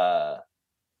the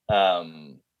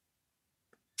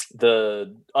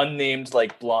unnamed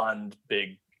blonde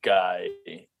big guy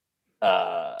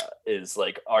is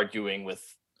arguing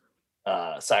with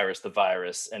Cyrus the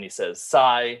Virus, and he says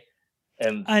 "Sigh,"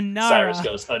 and Anara. Cyrus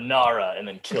goes "Anara," and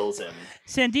then kills him.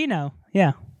 Sandino,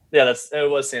 yeah. Yeah, it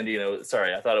was Sandino.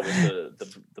 Sorry, I thought it was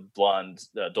the blonde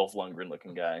Dolph Lundgren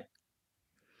looking guy.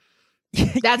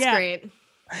 That's Yeah. great.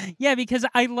 Yeah, because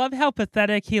I love how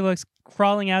pathetic he looks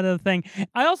crawling out of the thing.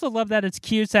 I also love that it's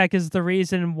Cusack is the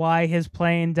reason why his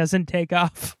plane doesn't take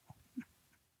off.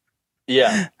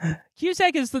 Yeah.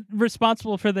 Cusack is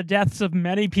responsible for the deaths of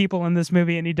many people in this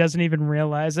movie, and he doesn't even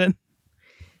realize it.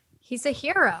 He's a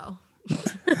hero.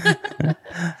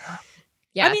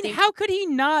 Yeah, I mean, how could he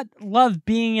not love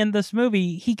being in this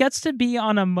movie? He gets to be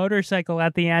on a motorcycle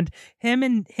at the end. Him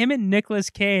and Nicolas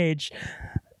Cage,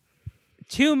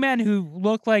 two men who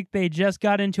look like they just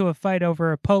got into a fight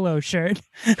over a polo shirt.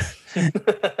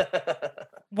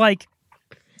 Like,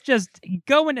 just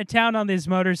going to town on these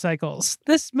motorcycles.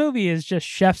 This movie is just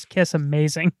chef's kiss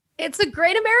amazing. It's a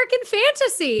great American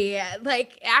fantasy,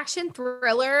 like action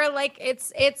thriller. Like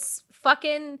it's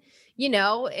fucking,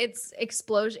 it's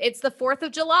explosion. It's the 4th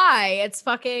of July. It's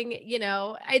fucking,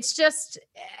 it's just,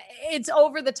 it's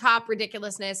over the top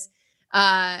ridiculousness,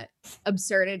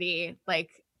 absurdity,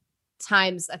 like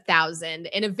times 1,000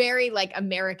 in a very like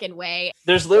American way.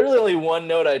 There's literally only one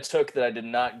note I took that I did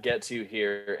not get to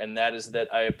here, and that is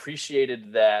that I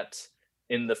appreciated that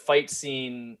in the fight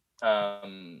scene,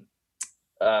 in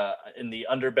the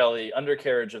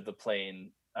undercarriage of the plane,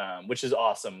 which is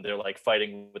awesome. They're like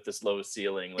fighting with this low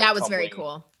ceiling. Like, that was very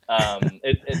tumbling. cool.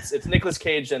 It's Nicolas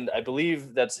Cage, and I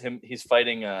believe that's him. He's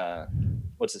fighting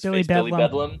what's his Billy face? Bedlam. Billy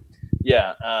Bedlam.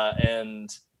 Yeah,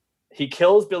 and he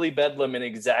kills Billy Bedlam in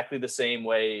exactly the same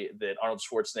way that Arnold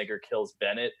Schwarzenegger kills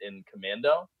Bennett in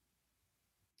Commando.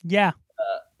 Yeah.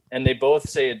 And they both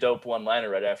say a dope one-liner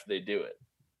right after they do it.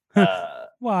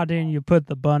 Why didn't you put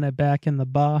the bonnet back in the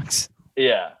box?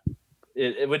 Yeah.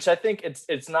 Which I think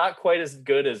it's not quite as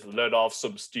good as "Let Off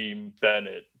Some Steam,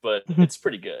 Bennett," but it's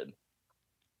pretty good.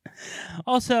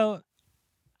 Also,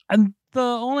 the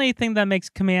only thing that makes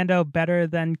Commando better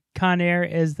than Con Air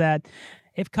is that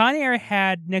if Con Air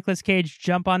had Nicolas Cage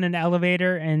jump on an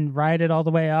elevator and ride it all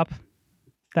the way up,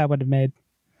 that would have made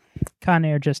Con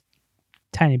Air just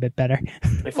a tiny bit better.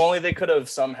 If only they could have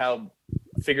somehow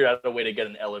figured out a way to get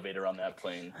an elevator on that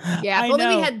plane. Yeah, if only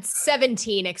we had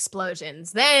 17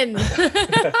 explosions, then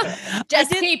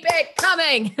just keep it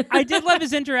coming. I did love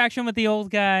his interaction with the old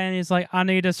guy, and he's like, I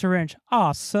need a syringe.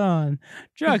 Oh, son,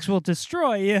 drugs will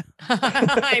destroy you.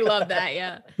 I love that,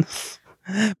 yeah.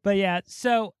 But yeah,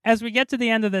 so as we get to the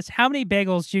end of this, how many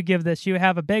bagels do you give this? You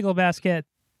have a bagel basket,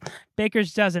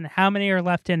 Baker's dozen. How many are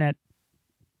left in it?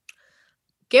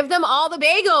 Give them all the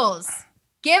bagels.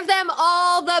 Give them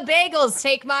all the bagels.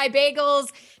 Take my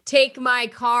bagels. Take my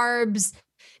carbs.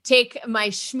 Take my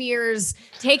schmears.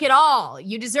 Take it all.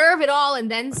 You deserve it all and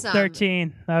then some.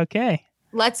 13. Okay.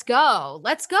 Let's go.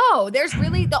 Let's go. There's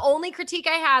really the only critique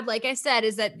I had, like I said,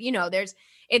 is that,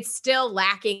 it's still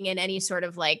lacking in any sort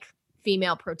of like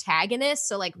female protagonist.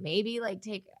 So like maybe like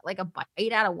take like a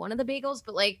bite out of one of the bagels,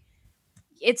 but like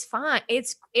it's fine.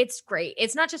 It's great.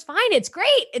 It's not just fine. It's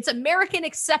great. It's American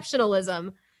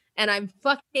exceptionalism. And I'm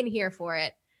fucking here for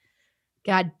it.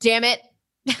 God damn it.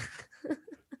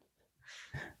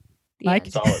 Mike?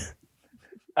 Solid.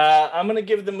 I'm going to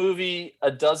give the movie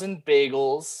a dozen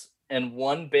bagels and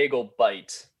one bagel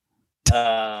bite.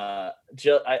 I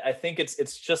think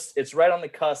it's right on the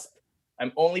cusp.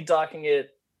 I'm only docking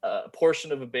it a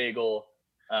portion of a bagel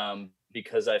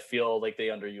because I feel like they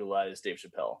underutilized Dave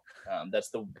Chappelle.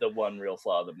 That's the one real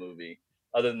flaw of the movie.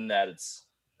 Other than that, it's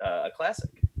a classic.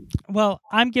 Well,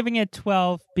 I'm giving it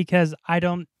 12 because I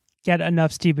don't get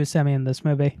enough Steve Buscemi in this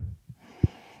movie.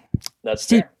 That's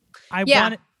fair. I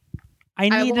Yeah.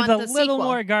 needed want a the little sequel.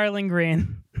 more Garland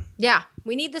Green. Yeah,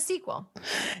 we need the sequel.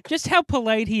 Just how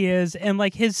polite he is, and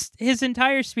like his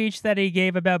entire speech that he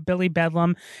gave about Billy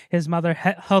Bedlam, his mother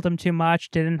held him too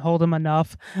much, didn't hold him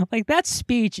enough. Like that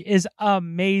speech is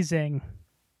amazing.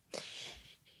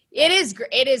 It is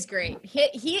great.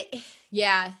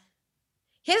 Yeah.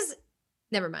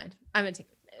 Never mind.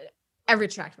 I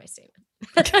retract my statement.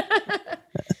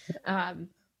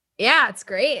 Yeah, it's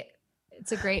great.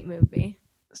 It's a great movie.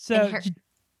 So,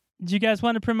 do you guys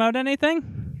want to promote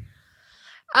anything?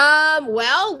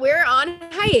 Well, we're on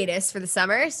hiatus for the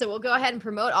summer, so we'll go ahead and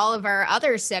promote all of our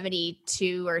other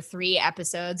 72 or 3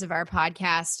 episodes of our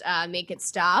podcast, Make It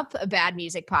Stop, a bad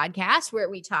music podcast, where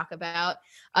we talk about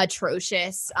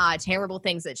atrocious, terrible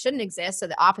things that shouldn't exist. So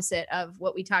the opposite of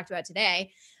what we talked about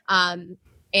today. So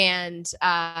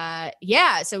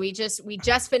we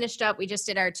just finished up. We just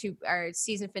did our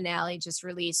season finale, just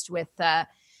released with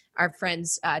our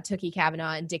friends Tookie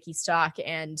Kavanaugh and Dickie Stock,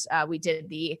 and we did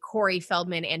the Corey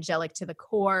Feldman Angelic to the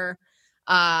Core.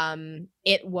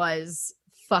 It was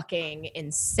fucking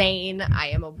insane. I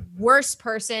am a worse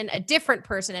person, a different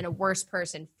person, and a worse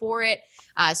person for it.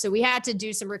 So we had to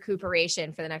do some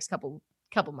recuperation for the next couple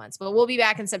months, but we'll be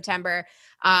back in September.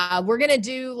 We're gonna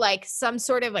do like some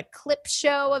sort of a clip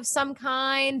show of some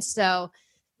kind. So,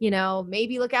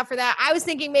 maybe look out for that. I was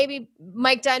thinking maybe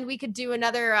Mike Dunn, we could do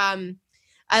another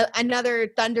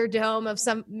Thunderdome of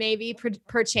some, maybe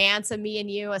perchance a me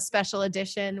and you, a special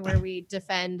edition where we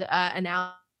defend an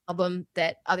album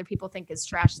that other people think is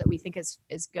trash that we think is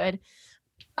good.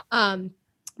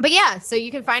 But yeah, so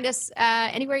you can find us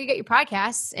anywhere you get your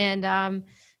podcasts, and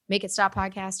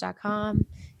makeitstoppodcast.com.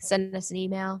 Send us an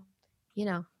email,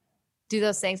 do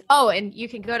those things. Oh, and you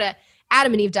can go to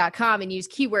adamandeve.com and use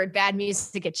keyword bad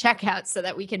music at checkout so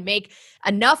that we can make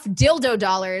enough dildo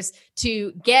dollars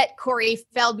to get Corey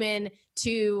Feldman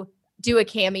to do a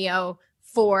cameo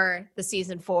for the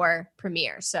season 4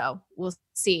 premiere. So we'll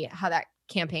see how that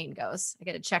campaign goes. I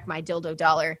got to check my dildo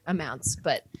dollar amounts,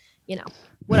 but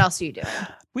what else are you doing?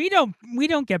 We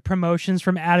don't get promotions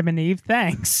from Adam and Eve.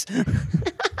 Thanks.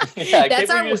 Yeah, I can't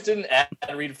believe you just didn't ad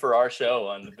read for our show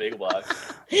on the Bagel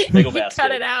Box. Bagel Basket.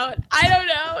 Cut it out. I don't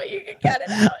know. You can cut it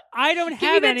out. I don't Give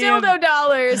have me any the dildo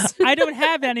dollars. I don't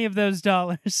have any of those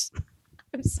dollars.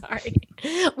 I'm sorry.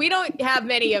 We don't have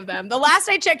many of them. The last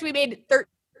I checked, we made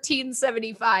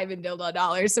 $13.75 in dildo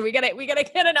dollars. So we gotta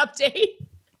get an update.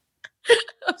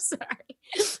 I'm sorry.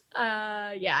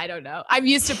 Yeah, I don't know. I'm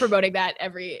used to promoting that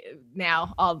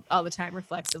all the time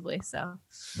reflexively. So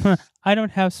I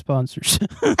don't have sponsors. No,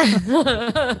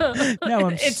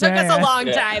 I'm It took us a long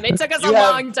time. It took us a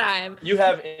long time. You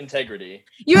have integrity.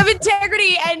 You have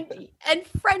integrity and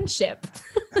friendship.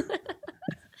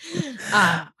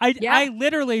 I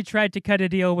literally tried to cut a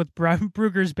deal with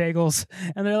Bruegger's Bagels,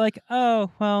 and they're like,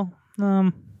 "Oh, well,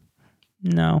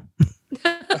 no."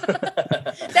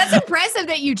 That's impressive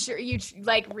that you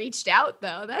like reached out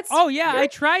though. I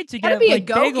tried to get like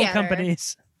bagel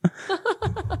companies.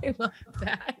 I love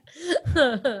that.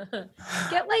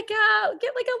 Get like a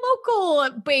local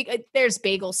there's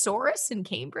Bagelsaurus in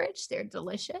Cambridge. They're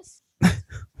delicious.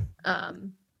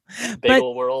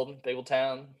 Bagel World, Bagel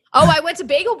Town. Oh, I went to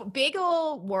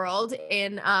Bagel World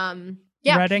in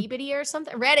Reading? Peabody or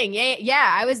something. Reading.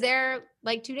 Yeah. I was there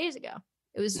like 2 days ago.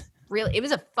 It was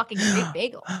a fucking great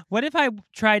bagel. What if I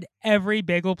tried every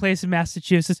bagel place in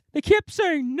Massachusetts? They kept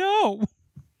saying no.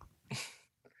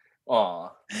 Aw.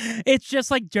 It's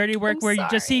just like dirty work where you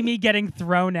just see me getting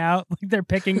thrown out. Like they're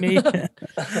picking me.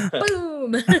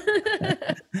 Boom.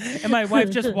 And my wife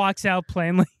just walks out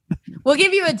plainly. We'll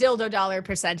give you a dildo dollar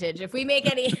percentage if we make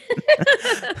any.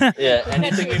 Yeah,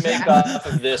 anything we make off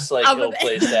of this like ill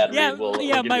placed ad read, we'll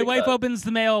give my you a wife cut. opens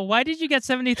the mail. Why did you get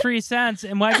 73 cents?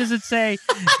 And why does it say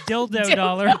dildo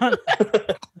dollar on?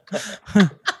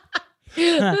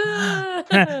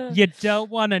 You don't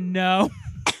want to know.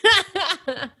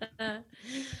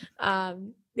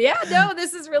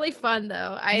 This is really fun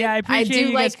though. I appreciate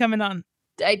you guys coming on.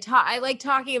 I like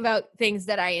talking about things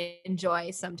that I enjoy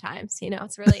sometimes.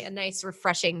 It's really a nice,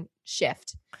 refreshing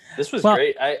shift. This was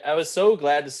great. I was so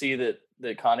glad to see that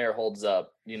Con Air holds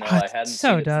up. I hadn't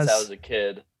seen it since I was a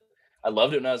kid. I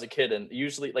loved it when I was a kid, and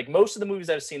usually, like most of the movies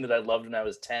I've seen that I loved when I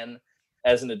was 10,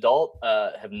 as an adult,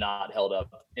 have not held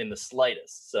up in the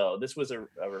slightest. So this was a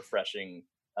refreshing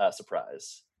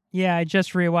surprise. Yeah, I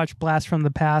just rewatched Blast from the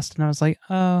Past, and I was like,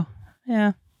 oh,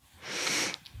 yeah.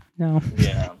 No.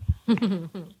 Yeah.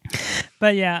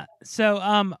 But yeah, so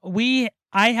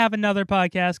I have another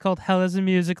podcast called Hell is a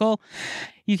Musical.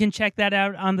 You can check that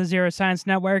out on the Zero Science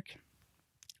Network.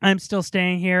 I'm still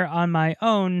staying here on my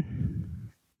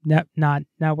own not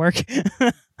network.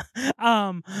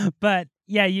 But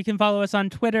yeah, you can follow us on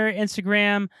Twitter,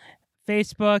 Instagram,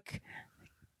 Facebook.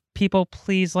 People,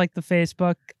 please like the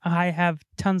Facebook. I have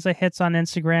tons of hits on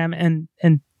Instagram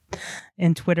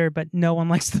and Twitter, but no one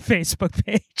likes the Facebook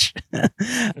page.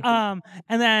 And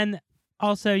then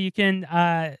also you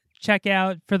can check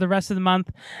out for the rest of the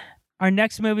month. Our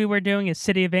next movie we're doing is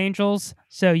City of Angels.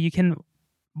 So you can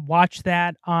watch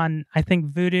that on, I think,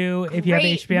 Vudu if you have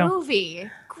HBO.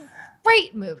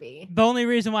 Great movie. The only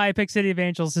reason why I picked City of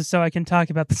Angels is so I can talk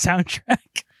about the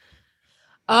soundtrack.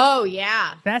 Oh,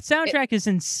 yeah. That soundtrack is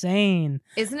insane.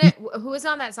 Isn't it? Who is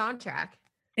on that soundtrack?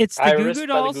 It's the Iris Goo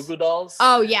Goo by Dolls. the Goo Goo Dolls.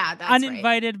 Oh, yeah. That's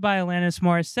Uninvited by Alanis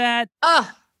Morissette. Oh.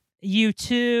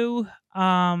 U2.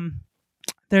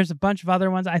 There's a bunch of other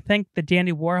ones. I think the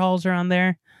Dandy Warhols are on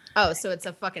there. Oh, so it's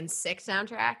a fucking sick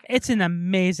soundtrack? It's an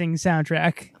amazing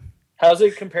soundtrack. How's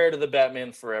it compared to the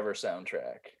Batman Forever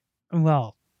soundtrack?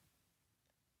 Well,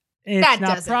 it's That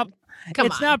not doesn't. Come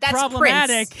it's on, not that's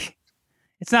problematic. Prince.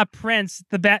 It's not Prince.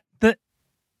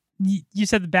 You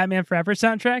said the Batman Forever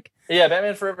soundtrack? Yeah,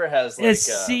 Batman Forever has like It's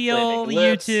Seal, Flaming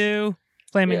Lips. U2,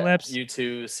 Flaming Lips.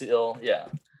 U2, Seal, yeah.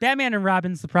 Batman and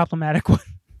Robin's the problematic one.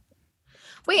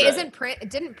 Wait, Right.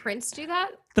 didn't Prince do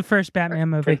that? The first Batman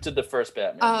movie. Prince did the first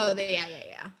Batman. Oh, movie.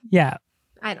 yeah. Yeah.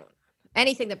 I don't.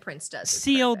 Anything that Prince does. Is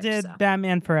Seal perfect, did so.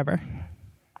 Batman Forever.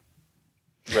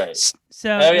 Right.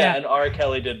 So oh yeah, and R.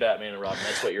 Kelly did Batman and Robin.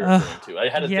 That's what you're referring to. I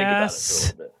had to think about it for a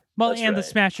little bit. Well, That's and the right.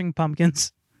 Smashing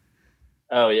Pumpkins.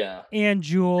 Oh yeah. And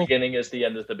Jewel. Beginning is the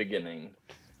end is the beginning.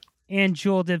 And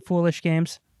Jewel did Foolish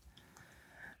Games.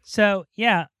 So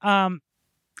yeah,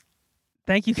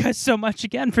 thank you guys so much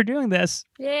again for doing this.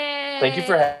 Yay! Thank you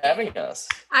for having us.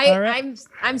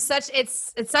 I'm such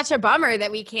it's such a bummer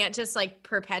that we can't just like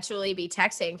perpetually be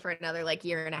texting for another like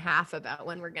year and a half about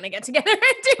when we're gonna get together and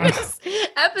do this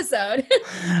episode.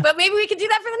 But maybe we can do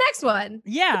that for the next one.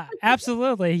 Yeah,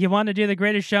 absolutely. You want to do The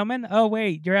Greatest Showman? Oh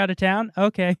wait, you're out of town?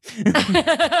 Okay.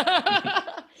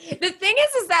 The thing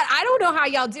is that I don't know how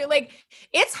y'all do. Like,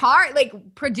 it's hard. Like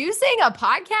producing a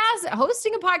podcast,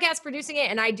 hosting a podcast, producing it,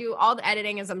 and I do all the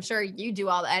editing, as I'm sure you do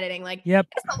all the editing. Like, Yep.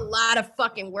 It's a lot of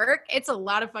fucking work.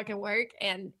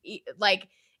 And like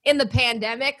in the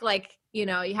pandemic, like, you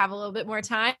know, you have a little bit more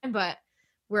time, but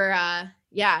we're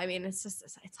yeah, I mean, it's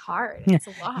hard. It's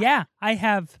a lot. Yeah, I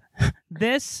have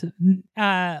this.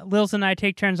 Lils and I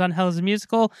take turns on Hell is a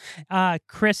Musical.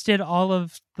 Chris did all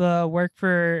of the work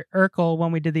for Urkel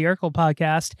when we did the Urkel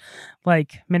podcast,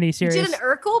 like miniseries. You did an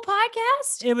Urkel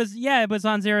podcast? It was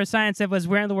on Zero Science. It was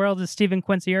Where in the World is Stephen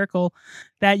Quincy Urkel,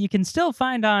 that you can still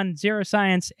find on Zero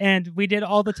Science. And we did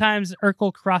all the times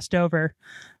Urkel crossed over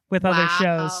with other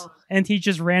shows, and he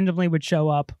just randomly would show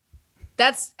up.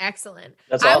 That's excellent.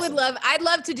 That's awesome. I'd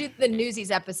love to do the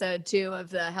Newsies episode too of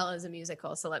the Hell is a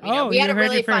Musical. So let me know. Oh, We had you a heard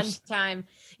really it fun first. time.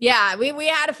 Yeah, we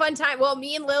had a fun time. Well,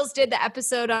 me and Lils did the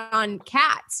episode on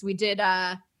cats. We did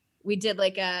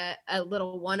like a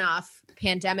little one-off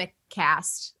pandemic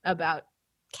cast about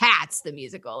Cats the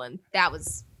musical, and that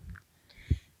was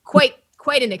quite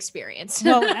an experience.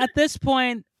 Well, at this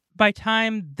point, by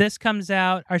time this comes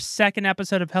out, our second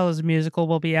episode of Hell is a Musical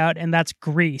will be out, and that's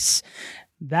Grease.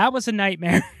 That was a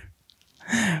nightmare.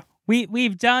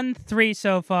 We've done 3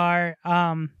 so far.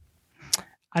 I'm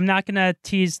not gonna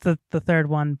tease the third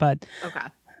one, but Okay.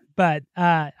 But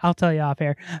I'll tell you off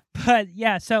air. But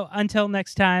yeah, so until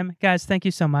next time, guys, thank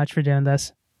you so much for doing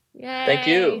this. Yay. Thank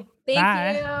you. Thank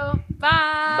Bye. you.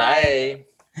 Bye. Bye.